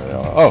something here.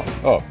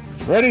 Oh,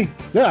 ready?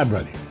 Yeah, I'm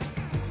ready.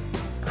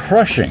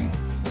 Crushing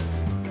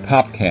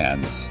pop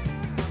cans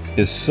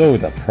is so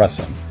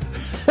depressing.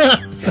 There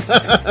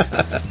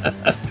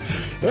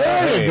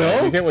you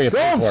go. You get what you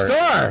Gold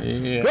star.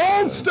 Yeah.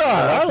 Gold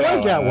star. I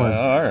like that one.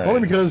 All right.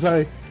 Only because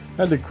I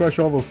had to crush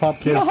all those pop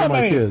cans for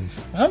my kids.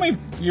 How many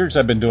years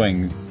I've been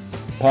doing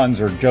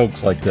puns or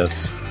jokes like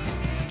this?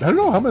 I don't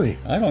know how many.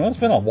 I don't know. It's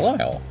been a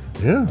while.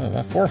 Yeah.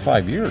 About 4 or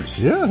 5 years.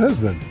 Yeah, it has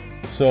been.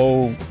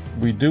 So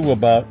we do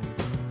about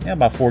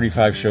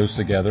 45 shows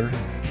together.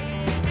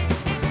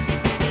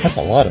 That's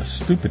a lot of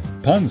stupid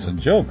puns and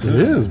jokes. It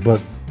is,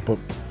 but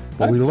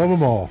we love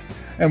them all.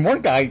 And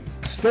one guy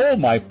stole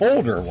my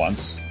folder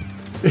once.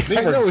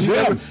 I know,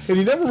 and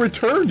he never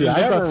returned it.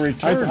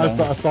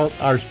 I thought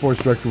our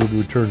sports director would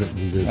return it, and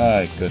he didn't.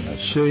 My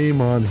goodness.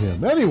 Shame on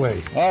him.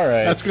 Anyway, all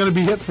right. That's going to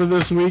be it for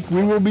this week.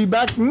 We will be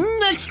back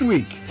next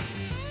week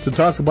to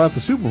talk about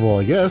the Super Bowl,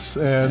 I guess.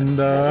 And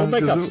we'll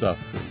make up stuff.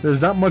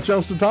 There's not much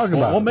else to talk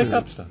about. We'll make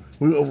up stuff.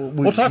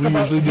 We'll talk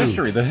about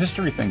history, the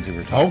history things we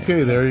were talking about.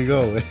 Okay, there you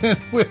go. And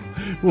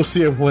we'll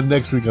see everyone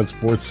next week on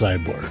Sports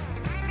Sideboard.